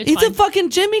 but it's It's fine. a fucking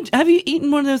Jimmy. Have you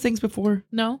eaten one of those things before?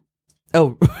 No,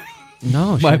 Oh,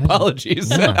 No, my apologies.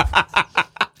 Yeah.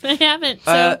 I haven't.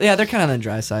 So Yeah, they're kind of on the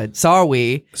dry side.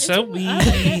 Sorry. So we.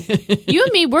 you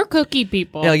and me, we're cookie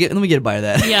people. Yeah, let me get a bite of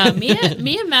that. Yeah,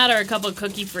 me and Matt are a couple of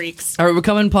cookie freaks. All right, we're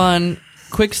coming upon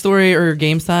quick story or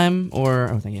games time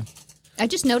or thank you. I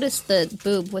just noticed the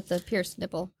boob with the pierced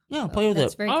nipple. Yeah, play with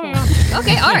That's it. very Oh, cool. yeah.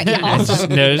 Okay, all right. Yeah,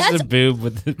 awesome. Notice the boob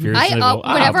with the pierced nipple.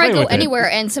 Whenever I play go with it. anywhere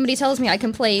and somebody tells me I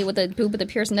can play with a boob with a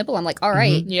pierced nipple, I'm like, all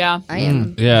right, Yeah, I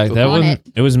am. Yeah, that on one. it.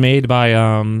 It was made by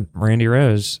Randy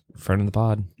Rose, friend of the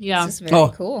pod. yeah. This is very Oh.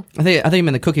 cool. I think you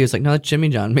meant the cookie. It's like, no, that's Jimmy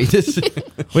John made this.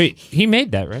 Wait, he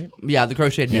made that, right? Yeah, the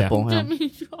crocheted Yeah. nipple. Yeah.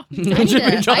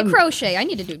 I crochet. I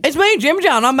need to do It's me, Jimmy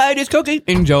John. I made this cookie.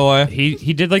 Enjoy.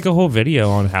 He did like a whole video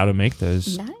on how to make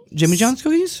those. nice. Jimmy John's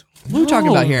cookies? What are we talking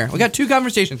about here? We got two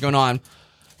conversations going on.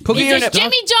 Cookie or Is it nipple?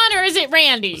 Jimmy John or is it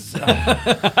Randy?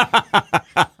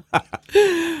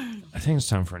 I think it's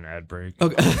time for an ad break.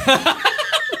 Okay.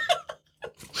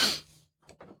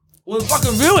 Well,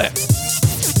 fucking do it.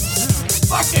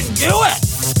 Fucking do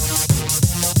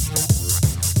it.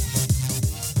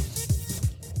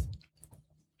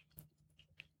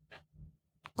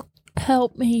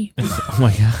 Help me. Oh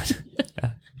my god.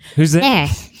 Who's that? There.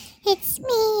 It's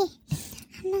me.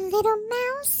 I'm a little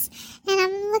mouse, and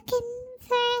I'm looking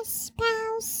for a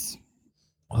spouse.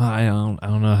 Well, I don't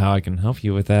know how I can help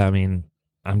you with that. I mean,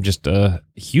 I'm just a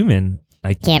human.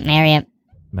 I Can't marry him.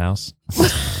 mouse. Will you?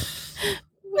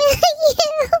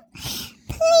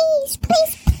 Please,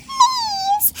 please,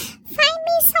 please find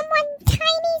me someone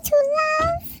tiny to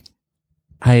love.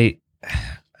 I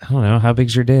don't know. How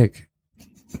big's your dick?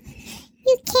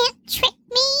 You can't trick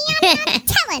me. I'm not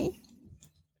telling.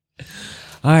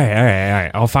 All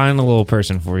right. I'll find a little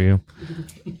person for you.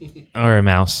 Or a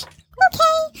mouse.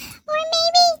 Okay, or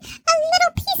maybe a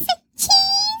little piece of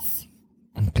cheese.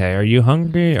 Okay. Are you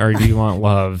hungry or do you want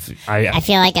love? I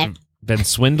feel like I've been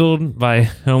swindled by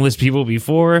homeless people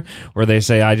before where they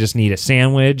say I just need a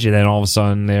sandwich and then all of a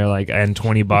sudden they're like and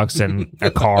 $20 and a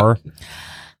car.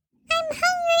 I'm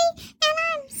hungry and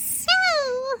I'm so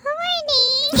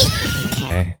horny.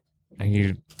 Okay. Are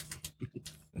you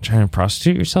trying to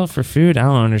prostitute yourself for food? I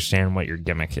don't understand what your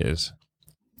gimmick is.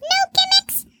 No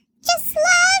gimmicks, just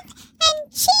love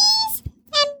and cheese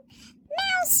and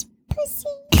mouse pussy.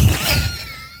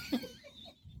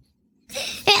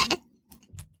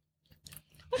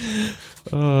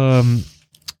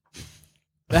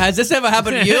 Has this ever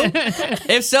happened to you?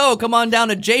 If so, come on down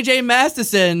to JJ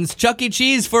Matheson's Chuck E.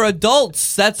 Cheese for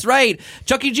Adults. That's right.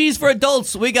 Chuck E. Cheese for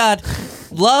Adults. We got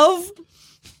love,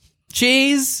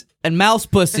 cheese, and mouse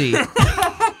pussy.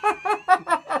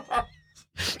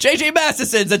 JJ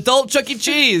Matheson's Adult Chuck E.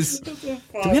 Cheese. Do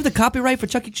we have the copyright for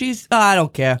Chuck E. Cheese? I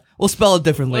don't care. We'll spell it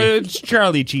differently. It's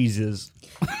Charlie Cheeses.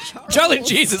 Charlie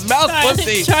Cheese's mouse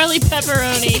pussy. Charlie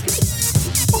Pepperoni.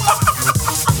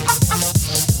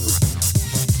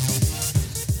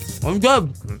 I'm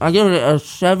good. I give it a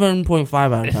 7.5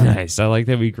 out of 10. Nice. I like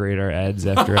that we grade our ads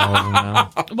after all of them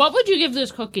now. What would you give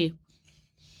this cookie?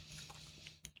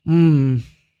 Oh,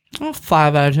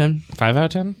 5 out of 10. 5 out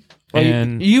of 10? Well,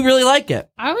 And you really like it.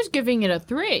 I was giving it a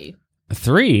 3. a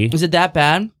 3? Is it that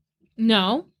bad?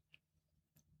 No.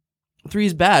 3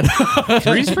 is bad.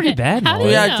 3's pretty bad, How do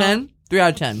 3 you Molly. out of know? 10? 3 out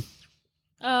of 10.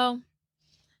 Oh.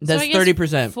 That's so I guess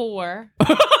 30%. 4.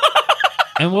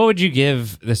 And what would you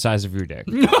give the size of your dick?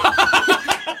 And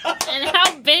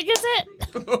how big is it?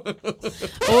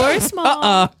 Or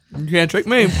small? You can't trick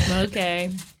me. Okay.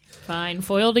 Fine.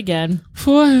 Foiled again.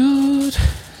 Foiled.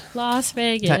 Las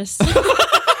Vegas.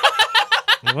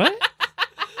 What?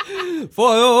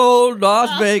 Foiled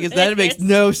Las Vegas. That makes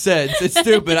no sense. It's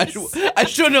stupid. I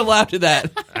shouldn't have laughed at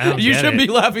that. I don't You get shouldn't it.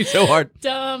 be laughing so hard.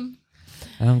 Dumb.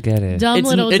 I don't get it. Dumb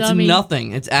little It's dummy.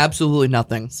 nothing. It's absolutely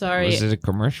nothing. Sorry. Was it a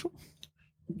commercial?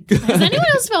 Has anyone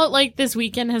else felt like this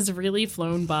weekend has really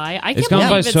flown by? I It's can't gone by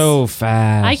believe it's so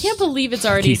fast. I can't believe it's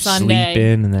already Keep Sunday.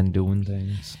 sleeping and then doing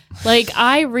things. Like,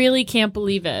 I really can't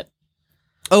believe it.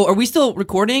 Oh, are we still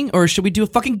recording or should we do a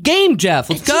fucking game, Jeff?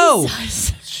 Let's go.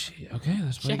 Jesus. Okay,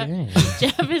 let's play a Jeff, game.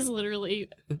 Jeff is literally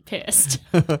pissed.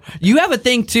 You have a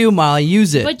thing too, Molly.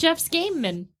 Use it. But Jeff's game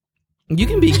man. You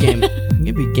can be game.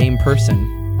 You can be game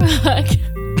person. Fuck.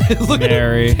 Look at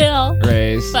Mary. Kill.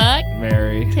 Raise. Fuck.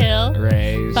 Mary. Kill.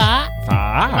 Raise. Fuck.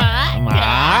 Fuck.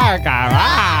 My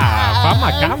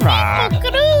camera. Fuck.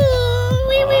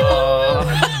 We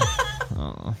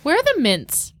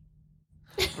mints?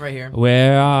 Right here.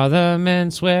 Where are the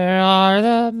mints? Where are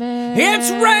the mints?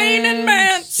 It's raining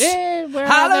mints. Yeah, where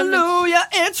are the mints? Hallelujah!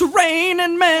 It's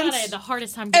raining God, I mints. had the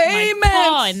hardest time getting Amen. my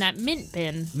paw in that mint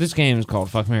bin. This game is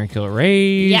called Fuck, Marry, Kill,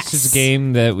 Raise. Yes. It's a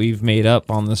game that we've made up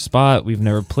on the spot. We've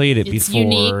never played it It's before.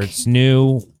 unique. It's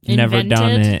new. Never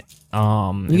done Invented.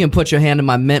 it. You can put your hand in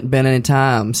my mint bin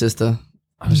anytime, sister.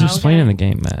 I was explaining the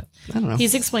game, Matt. I don't know.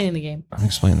 He's explaining the game. I'm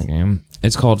explaining the game.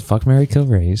 It's called Fuck, Marry, Kill,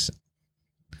 Raise.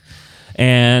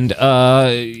 And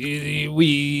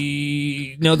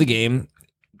we know the game,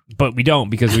 but we don't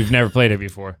because we've never played it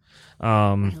before.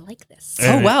 I like this.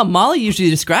 Oh wow, Molly usually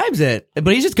describes it,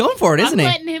 but he's just going for it, isn't I'm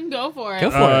he? letting him go for it. Go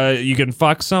for it. You can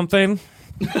fuck something.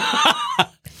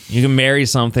 You can marry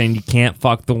something. You can't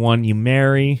fuck the one you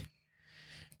marry.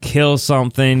 Kill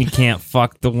something. You can't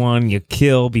fuck the one you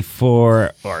kill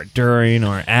before or during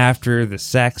or after the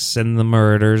sex and the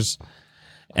murders.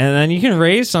 And then you can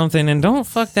raise something and don't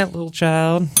fuck that little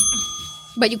child.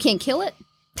 But you can't kill it?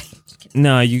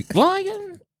 No, you. Well,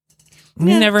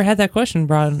 we never had that question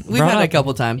brought We've had it up. a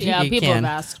couple times. Yeah, you people can.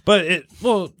 have asked. But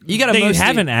You gotta they mostly-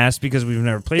 haven't asked because we've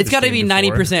never played. It's got to be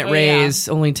 90% Oh, yeah. raise,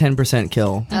 only 10%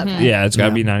 kill. Okay. Yeah, it's got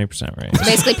to Yeah. be 90% raise.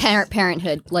 Basically,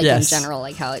 parenthood, like Yes. in general,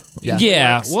 like how it. Yeah.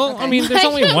 Yeah, works. well, Okay. I mean, there's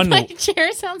only one. My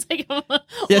chair sounds like a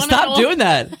Yeah, stop doing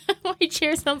that. My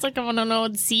chair sounds like I'm on an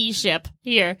old sea ship.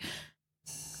 Here.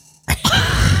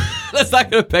 That's not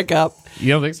going to pick up. You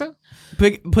don't think so?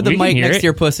 Put the We can mic hear next it. to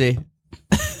your pussy.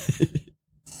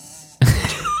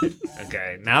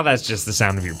 Okay, now that's just the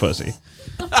sound of your pussy.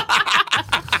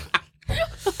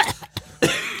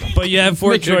 But you have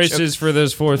four Make your choices for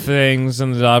those four things,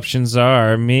 and the options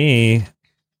are me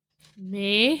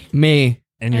Me? Me.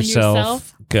 and And yourself.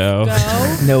 yourself? Go.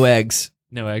 Go. No eggs.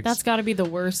 No eggs. That's got to be the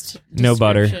worst No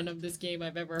butter. description of this game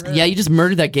I've ever heard. Yeah, you just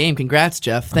murdered that game. Congrats,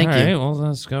 Jeff. Thank All right, you. well,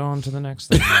 let's go on to the next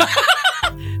thing.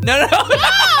 No. Oh!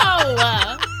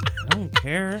 I don't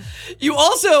care. You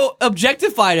also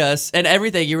objectified us and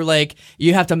everything. You were like,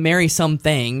 you have to marry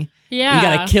something. Yeah. You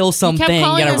gotta kill kept something. You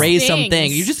calling gotta us raise things.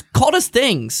 something. You just called us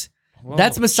things. Well,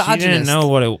 That's She misogynist. didn't know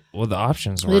what the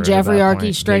options were. The at Jeffrey that Archie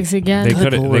point. strikes again. They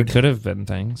Good could Lord. have been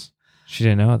things. She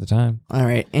didn't know at the time. All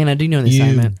right, Anna, do you know the You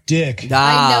assignment? dick.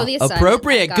 Ah, I know the assignment.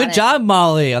 appropriate. I got Good it. job,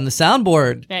 Molly, on the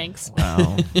soundboard. Thanks.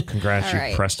 Wow. Congrats, All you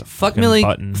right. pressed a Fuck fucking Millie.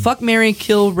 button. Fuck Mary,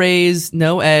 kill, raise,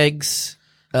 no eggs,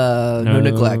 no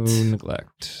neglect.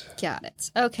 Neglect. Got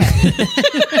it. Okay.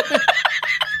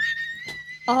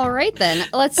 All right, then.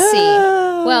 Let's see.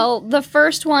 Well, the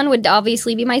first one would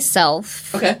obviously be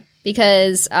myself. Okay.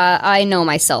 Because I know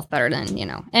myself better than,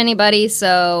 anybody.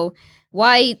 So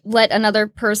why let another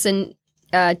person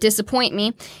disappoint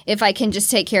me if I can just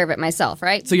take care of it myself,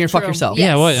 right? So you're gonna fuck True. yourself. Yeah.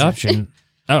 Yeah, what Yes. option?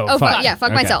 Oh, Oh, fuck. fuck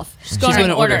Okay. myself. Just She's going going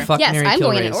in in order. order. Fuck Yes, Mary, I'm kill,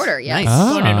 going in raise. order, yes.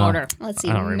 Nice. Going in order. Let's see.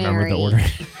 I don't remember Mary. the order.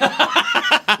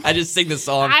 I just sing the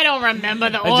song. I don't remember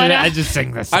the order. I just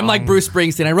sing this. I'm like Bruce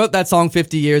Springsteen. I wrote that song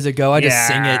 50 years ago. I just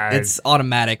sing Yeah. it. It's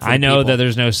automatic. For I know people. that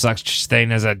there's no such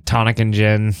thing as a tonic and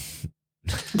gin.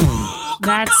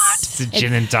 That's. It's a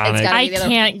gin and tonic. gotta I be the other-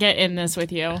 can't get in this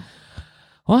with you.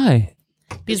 Why?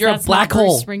 Because you're a that's black not Bruce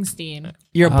hole. Springsteen.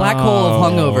 You're a black hole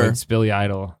of hungover. It's Billy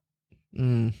Idol.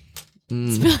 Mm.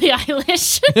 Billie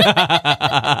Eilish.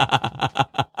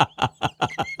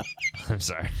 I'm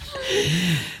sorry.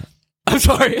 I'm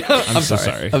sorry. I'm so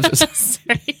sorry. sorry. I'm so sorry.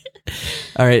 Sorry.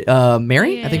 All right,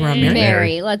 Mary. I think we're on Mary.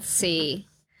 Mary. Let's see.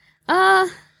 I've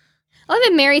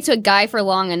been married to a guy for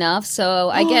long enough, so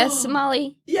I guess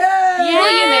Molly. Yeah.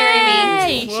 Will you marry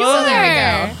me? Yay, So there we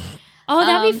go. Oh,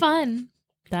 that'd be Um, fun.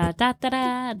 Da da da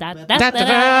da da da Da, da da,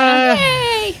 da.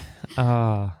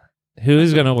 Yay!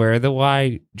 Who's gonna wear the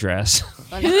white dress?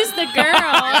 Who's the girl?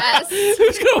 Yes.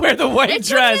 Who's gonna wear the white Which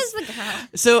dress? one is the girl?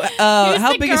 So, Who's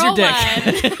how the big is your girl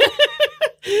dick?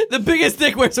 The biggest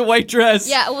dick wears a white dress.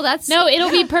 Yeah, well, that's No, it'll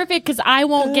be perfect because I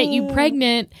won't get you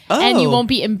pregnant and you Oh. won't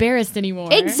be embarrassed anymore.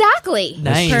 exactly.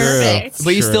 Nice. Perfect.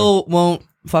 But you True. still won't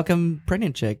fucking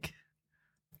pregnant chick.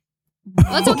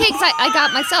 Well, it's okay because I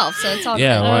got myself, so it's all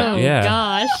Yeah, good. what? Oh Yeah.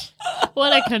 gosh,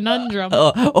 what a conundrum!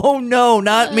 Oh no,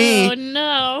 not me. Oh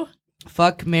no!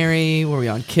 Fuck, Mary. What are we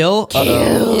on? Kill.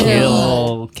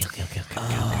 Kill.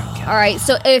 All right,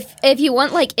 so if you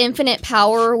want like infinite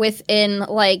power within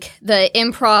like the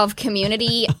improv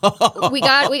community, we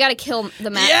got to kill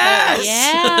the Matt. Yes! Cole.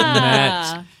 Yeah,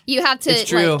 Matt. You have to It's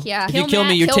true. like yeah. If you Kill kill me,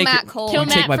 Matt- you kill take Matt it. Cole. You Kill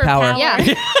take Matt my for power. power. Yeah,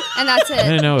 and that's it. I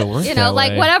didn't know it worked. You know, that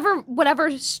like way.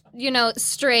 whatever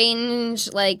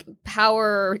strange like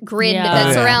power grid Yeah. that Oh,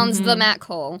 yeah. surrounds the Matt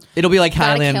Cole. It'll be like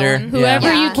Gotta kill Highlander. him.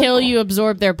 Whoever Yeah. you kill, you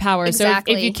absorb their power. So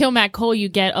Exactly. if you kill Matt Cole, you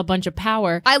get a bunch of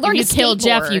power. I learned if to you kill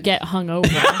Jeff, skateboard. you get hungover.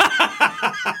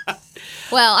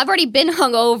 Well, I've already been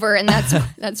hungover, and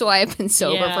that's why I've been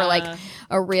sober for like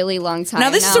a really long time. Now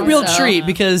this is a real so- treat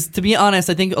because, to be honest,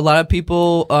 I think a lot of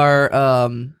people are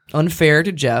unfair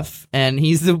to Jeff, and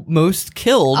he's the most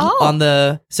killed on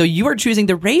the. So you are choosing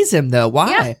to raise him, though.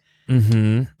 Why? Yeah.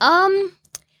 Mm-hmm.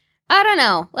 I don't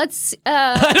know. Let's.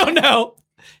 I don't know.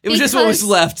 It was just what was Because-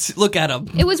 left. Look at him.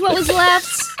 It was what was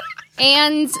left,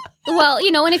 and well,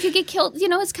 and if you get killed,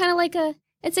 it's kind of like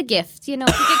it's a gift, If you get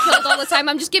killed all the time,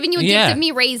 I'm just giving you a gift of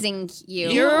me raising you.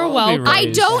 You're welcome. I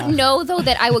don't know though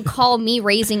that I would call me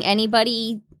raising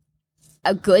anybody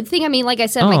a good thing. I mean, like I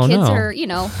said, my kids no. are,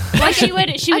 Well, she would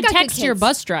I got good text your kids.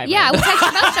 bus driver. Yeah, I would text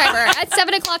the bus driver at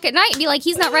 7:00 at night and be like,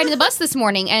 "He's not riding the bus this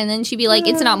morning," and then she'd be like,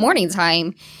 "It's not morning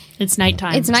time. It's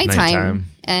nighttime. It's nighttime." nighttime.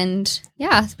 And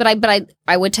yeah, but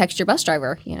I would text your bus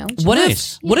driver. What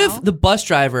Nice. if if the bus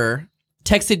driver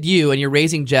texted you and you're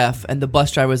raising Jeff, and the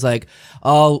bus driver was like,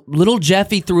 "Oh, little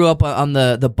Jeffy threw up on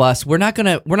the bus. I'm not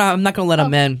gonna let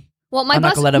him in." Well, I'm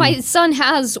not gonna let him- my son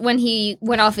has, when he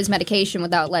went off his medication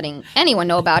without letting anyone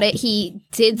know about it, he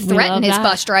did threaten love his that.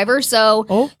 bus driver.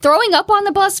 So throwing up on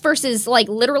the bus versus like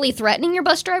literally threatening your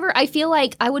bus driver, I feel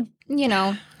like I would,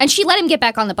 and she let him get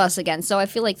back on the bus again. So I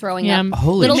feel like throwing up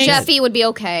Holy little shit. Jeffy would be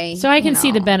okay. So I can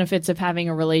see the benefits of having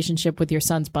a relationship with your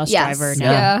son's bus Yes. driver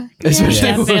now. Yeah.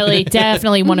 Especially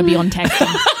Definitely want to be on texting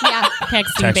Yeah.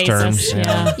 texting Text basis. terms,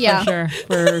 yeah. Yeah.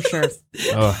 For sure.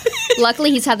 Oh,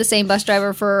 Luckily, he's had the same bus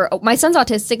driver for my son's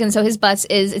autistic, and so his bus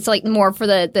it's like more for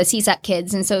the CSAC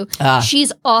kids, and so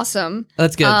she's awesome.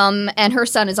 That's good. And her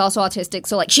son is also autistic,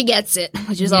 so like she gets it,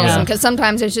 which is awesome because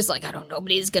sometimes it's just like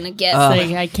nobody's gonna get.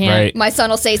 Like I can't. right. My son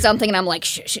will say something, and I'm like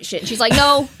shit. And she's like,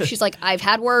 no. She's like, I've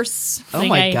had worse. Oh Like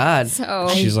my god. So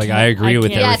She's like, I agree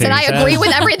with can't. yes, everything. and I he agree says.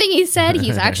 with everything he said.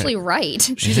 He's actually right.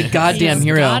 She's a goddamn He's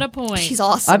hero. got a point. She's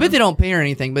awesome. I bet they don't pay her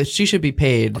anything, but she should be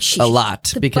paid a lot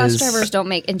the because bus drivers don't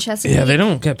make in Chesapeake. Yeah, they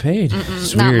don't get paid.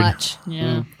 It's not weird. much.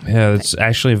 Yeah. Yeah, it's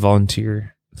actually a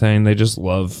volunteer thing. They just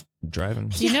love driving.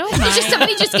 Do you know It's just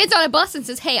somebody just gets on a bus and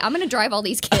says, "Hey, I'm going to drive all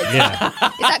these kids." Yeah.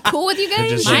 Is that cool with you guys?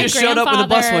 just- she just showed up with a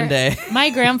bus one day. My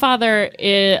grandfather,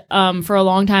 for a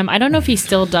long time, I don't know if he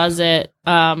still does it,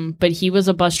 but he was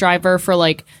a bus driver for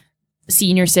like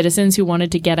senior citizens who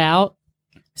wanted to get out.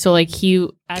 So like he,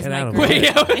 as Get my out of grand-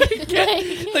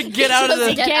 Like get out of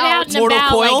the get out and mortal about,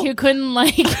 coil. like who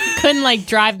couldn't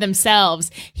drive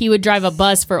themselves. He would drive a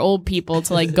bus for old people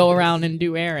to like go around and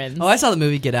do errands. Oh, I saw the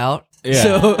movie Get Out. Yeah.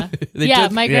 So they Yeah,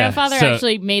 took- my grandfather so-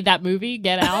 actually made that movie,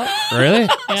 Get Out. Really?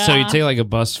 So you Yeah. take like a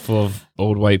bus full of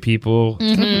old white people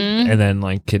and then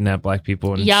like kidnap black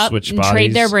people and Yep, switch and bodies.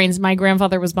 trade their brains. My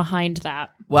grandfather was behind that.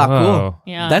 wow, Whoa. cool.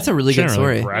 Yeah. That's a really good Shouldn't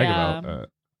story. really brag Yeah. about that.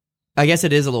 I guess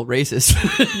it is a little racist.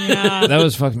 Yeah. That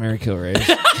was fuck, Mary, kill, raise.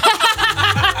 I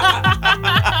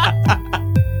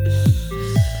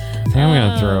think I'm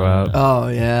gonna throw up. Oh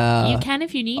yeah. You can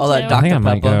if you need all to. that I Dr. think I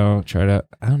might Pepper. go try to.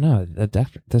 I don't know.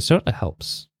 The soda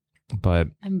helps, but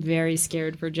I'm very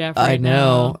scared for Jeff. I Right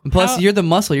know. Now. Plus, How- you're the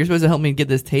muscle. You're supposed to help me get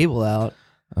this table out.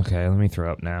 okay. Let me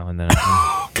throw up now and then.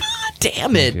 I God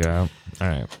damn can it! help you out. All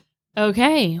right.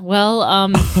 okay. Well,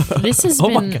 this has Oh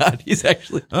been. my god, he's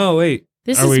actually. Oh wait.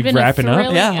 This Are has we been wrapping a up?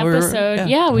 thrilling Yeah, we're- episode. yeah.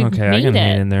 Yeah, we've Okay, I made can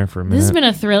hang it. in there for a minute. This has been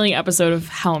a thrilling episode of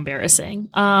How Embarrassing.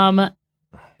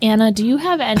 Anna, do you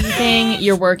have anything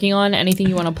you're working on? Anything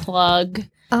you want to plug?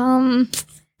 I mean,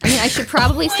 I should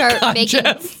probably start making.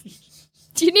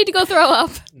 Do you need to go throw up?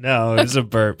 no, it's a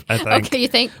burp. I think. Okay, you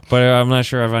think? But I'm not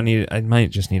sure if I need. I might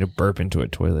just need a burp into a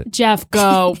toilet. Jeff,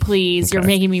 go, please. You're Okay.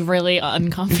 making me really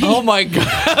uncomfortable. Oh my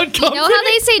god! You know how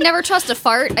they say never trust a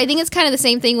fart? I think it's kind of the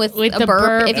same thing with With a the burp,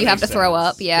 burp. if you have to throw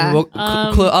up. Yeah. Well,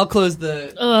 I'll close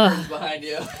the Ugh. curtains behind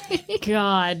you.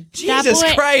 God. Jesus that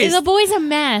boy, Christ. The boy's a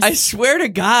mess. I swear to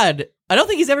God, I don't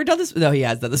think he's ever done this. No, he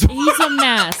has done this. He's a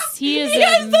mess. He is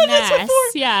has a done this mess. before.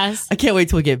 Yes. I can't wait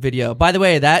till we get video. By the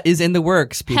way, that is in the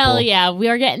works, people. Hell yeah. We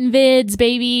are getting vids,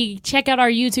 baby. Check out our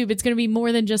YouTube. It's going to be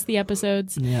more than just the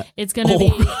episodes. Yeah. It's going to Oh, be.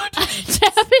 God.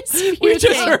 Jeff is We just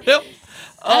puking. heard him.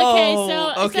 Okay,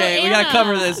 Oh, so okay, we Anna. gotta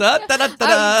cover this.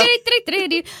 Da-da-da-da.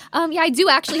 Yeah, I do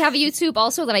actually have a YouTube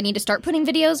also that I need to start putting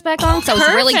videos back on because I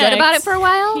was really good about it for a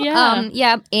while.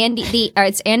 Yeah. Andy,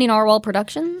 it's Andy Narwhal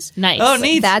Productions. Nice. Oh,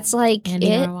 neat. That's like Andy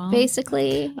it, Narwhal.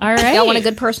 basically. All If right. y'all want a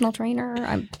good personal trainer,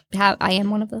 I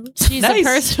am one of those. She's Nice. a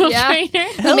personal Yeah. trainer.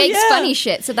 Who Hell makes yeah. funny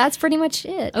shit. So that's pretty much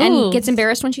it. Ooh. And gets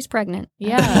embarrassed when she's pregnant.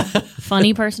 Yeah.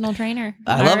 Funny personal trainer.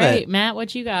 I love All right, it. Matt,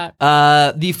 what you got?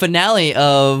 The finale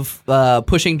of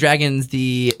Pushing Dragons,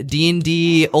 the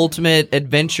D&D Ultimate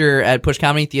Adventure at Push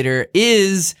Comedy Theater,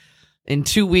 is in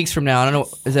 2 weeks from now. I don't know.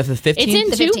 Is that the 15th? It's in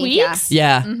The 2 15th, yeah. weeks?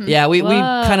 Yeah, yeah. We Whoa.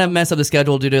 kind of messed up the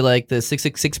schedule due to like the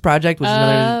 666 project, which is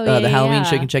another Oh, the yeah, Halloween yeah.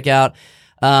 show you can check out.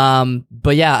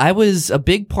 But yeah, I was a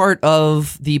big part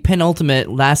of the penultimate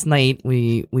last night.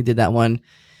 We did that one.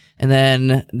 And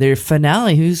then their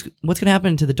finale, what's going to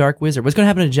happen to the Dark Wizard? What's going to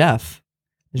happen to Jeff?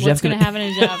 Is What's Jeff going to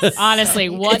happen to Jeff? Honestly,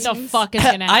 what the fuck is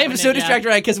going to happen? I am so to distracted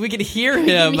Jeff? right because we can hear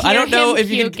him. can I don't hear know him if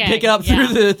you can puking. pick it up Yeah.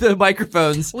 through the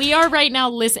microphones. We are right now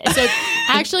listening. So,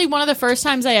 actually, one of the first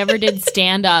times I ever did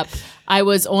stand up, I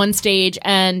was on stage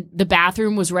and the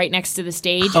bathroom was right next to the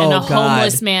stage, and Oh, a God.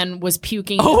 homeless man was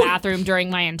puking in the bathroom during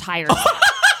my entire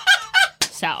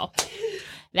set. So,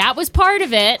 that was part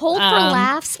of it. Hold for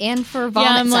laughs and for vomit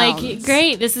Yeah, I'm sounds. like,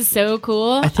 great, this is so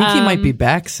cool. I think he might be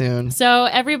back soon. So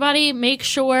everybody, make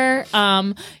sure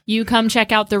you come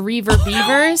check out the Reaver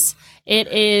Beavers. It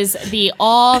is the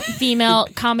all-female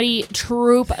comedy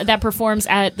troupe that performs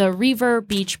at the Reaver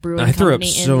Beach Brewing I threw up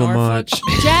Company in so Norfolk. much.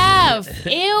 Jeff,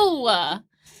 ew.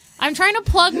 I'm trying to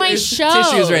plug my shows.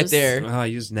 Tissues right there. I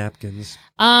use napkins.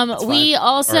 We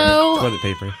also, Toilet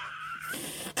paper.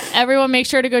 everyone make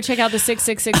sure to go check out the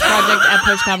 666 Project at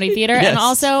Push Comedy Theater. Yes. And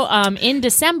also in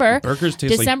December, Burgers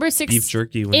taste December like 6th. beef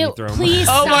jerky when you throw them. Please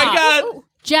Oh my stop. God.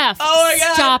 Jeff, Oh my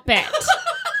God. stop it.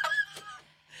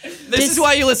 This is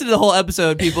why you listen to the whole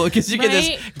episode, people, because you get this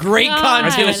My great God. I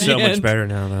content. feel at the so much end. better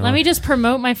now, though. Let me just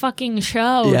promote my fucking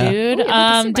show, Yeah. dude. Ooh,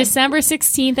 that's a December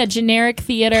 16th at Generic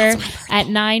Theater at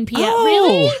 9 p.m. Oh.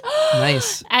 Really?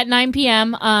 Nice. At 9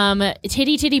 p.m.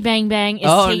 Titty Titty Bang Bang is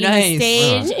Oh, taking nice. the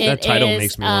stage. Wow. That title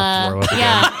makes me want to throw up again.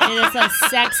 Yeah, it is a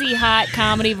sexy, hot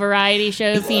comedy variety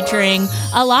show featuring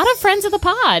a lot of friends of the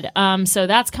pod. So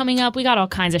that's coming up. We got all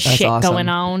kinds of That's shit awesome. going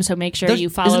on. So make sure you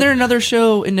follow. Isn't there another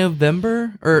show in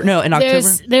November? Or no, in October?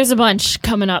 There's a bunch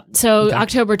coming up. So Okay.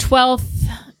 October 12th.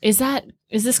 Is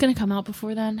this going to come out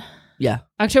before then? Yeah.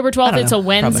 October I 12th, don't it's know. a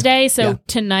Wednesday, so Yeah.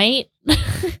 tonight,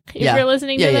 if Yeah. you're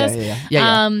listening Yeah, to yeah, this,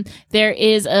 yeah. there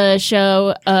is a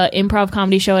show, improv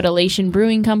comedy show at Elation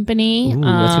Brewing Company. Ooh,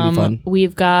 that's gonna be fun.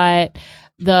 We've got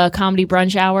the Comedy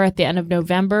Brunch Hour at the end of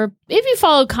November. If you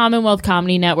follow Commonwealth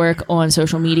Comedy Network on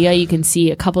social media, you can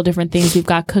see a couple different things we've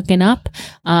got cooking up.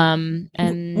 And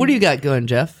What do you got going,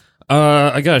 Jeff?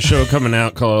 I got a show coming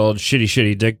out called Shitty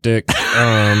Shitty Dick Dick.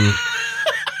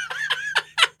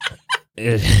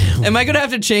 Am I going to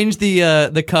have to change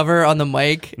the cover on the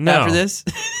mic No. after this?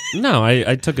 No,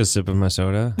 I took a sip of my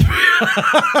soda.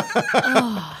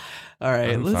 All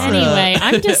right. I'm Let's, fine. Anyway,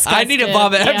 I'm disgusted. I need to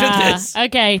vomit after Yeah. this.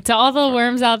 Okay, to all the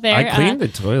worms out there. I cleaned the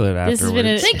toilet afterwards. This has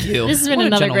been Thank you. This has been What a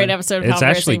another gentleman. great episode of It's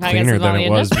actually Conversing Podcasts cleaner with than Molly it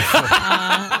and was Jeff.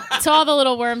 before. To all the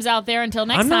little worms out there, until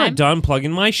next I'm time. not done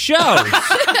plugging my shows.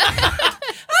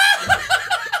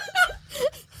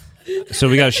 So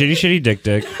we got Shitty Shitty Dick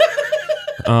Dick.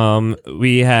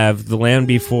 We have The Land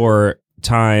Before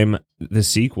Time, the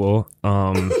sequel,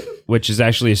 which is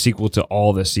actually a sequel to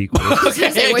all the sequels.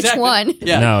 Okay, Say which exactly. one?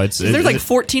 Yeah. No, it's There's like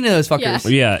 14 of those fuckers.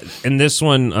 Yeah. yeah. In this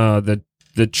one,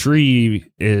 the tree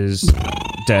is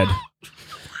dead.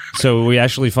 So we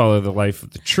actually follow the life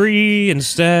of the tree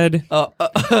instead. No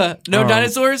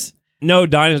dinosaurs? No,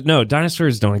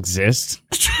 dinosaurs don't exist.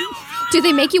 Do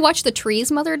they make you watch the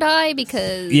tree's mother die?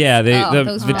 Because Yeah,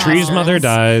 those the tree's bastards. mother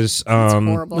dies. That's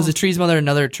horrible. Was the tree's mother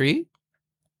another tree?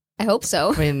 I hope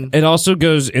so. I mean, It also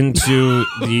goes into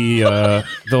the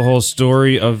whole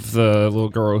story of the little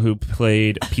girl who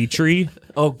played Petrie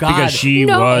oh God. because she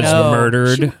No. was No.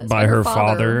 murdered She was by her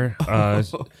father.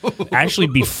 Actually,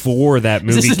 before that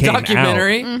movie Is this a came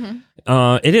documentary?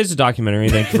 out. It is a documentary.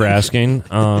 Thank you for asking.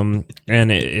 And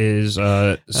it is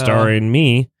starring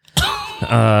me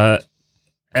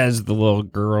as the little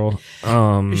girl. Should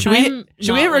I'm we hit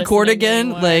not record listening again?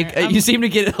 anymore. Like you seem to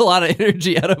get a lot of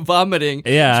energy out of vomiting.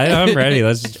 Yeah, I'm ready.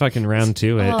 Let's just fucking round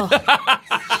to it. Oh,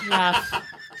 Jeff.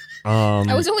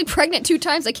 I was only pregnant 2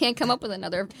 times. I can't come up with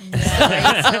another.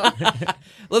 So,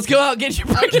 Let's go out and get you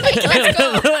pregnant. let's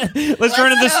go. Let's run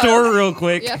to the go. store real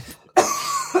quick. Yeah.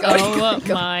 Oh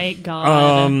my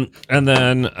God. And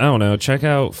then I don't know. Check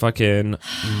out fucking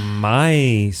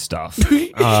my stuff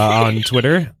on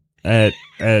Twitter at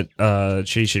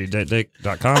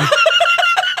shittyshittydick.com.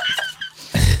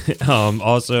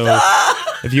 Also,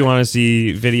 if you want to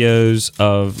see videos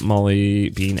of Molly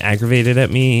being aggravated at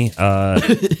me,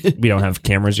 we don't have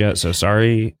cameras yet, so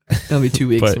sorry. That'll be 2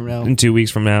 weeks But from now. in 2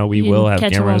 weeks from now, we You will can have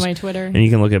catch him on cameras, my Twitter. and you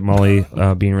can look at Molly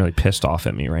being really pissed off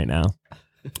at me right now.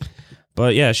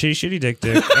 But yeah, shitty dick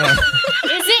dick. Is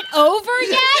it over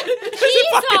yet?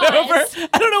 Jesus.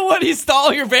 I don't know what he's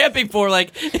stalling or vamping for.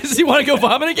 Like, does he want to go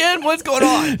vomit again? What's going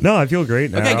on? No, I feel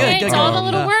great now. Okay, good, Okay, good, to all the good.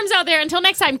 little worms out there, until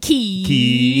next time, keep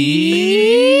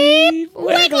Keep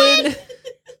God.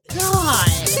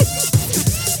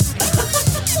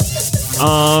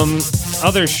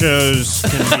 Other shows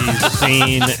can be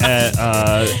seen at,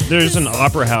 there's an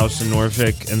opera house in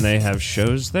Norfolk, and they have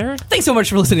shows there. Thanks so much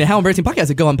for listening to How Embarrassing Podcast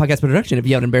at Go On Podcast Production. If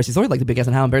you have an embarrassing story, like the big guest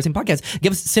on How Embarrassing Podcast,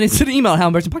 send us an email at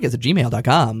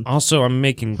howembarrassingpodcast@gmail.com. Also, I'm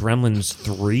making Gremlins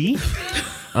 3.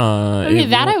 I mean,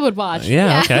 that I would watch. Yeah,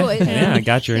 Yeah, okay. I would. Yeah, I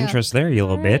got your interest there, you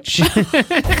little bitch.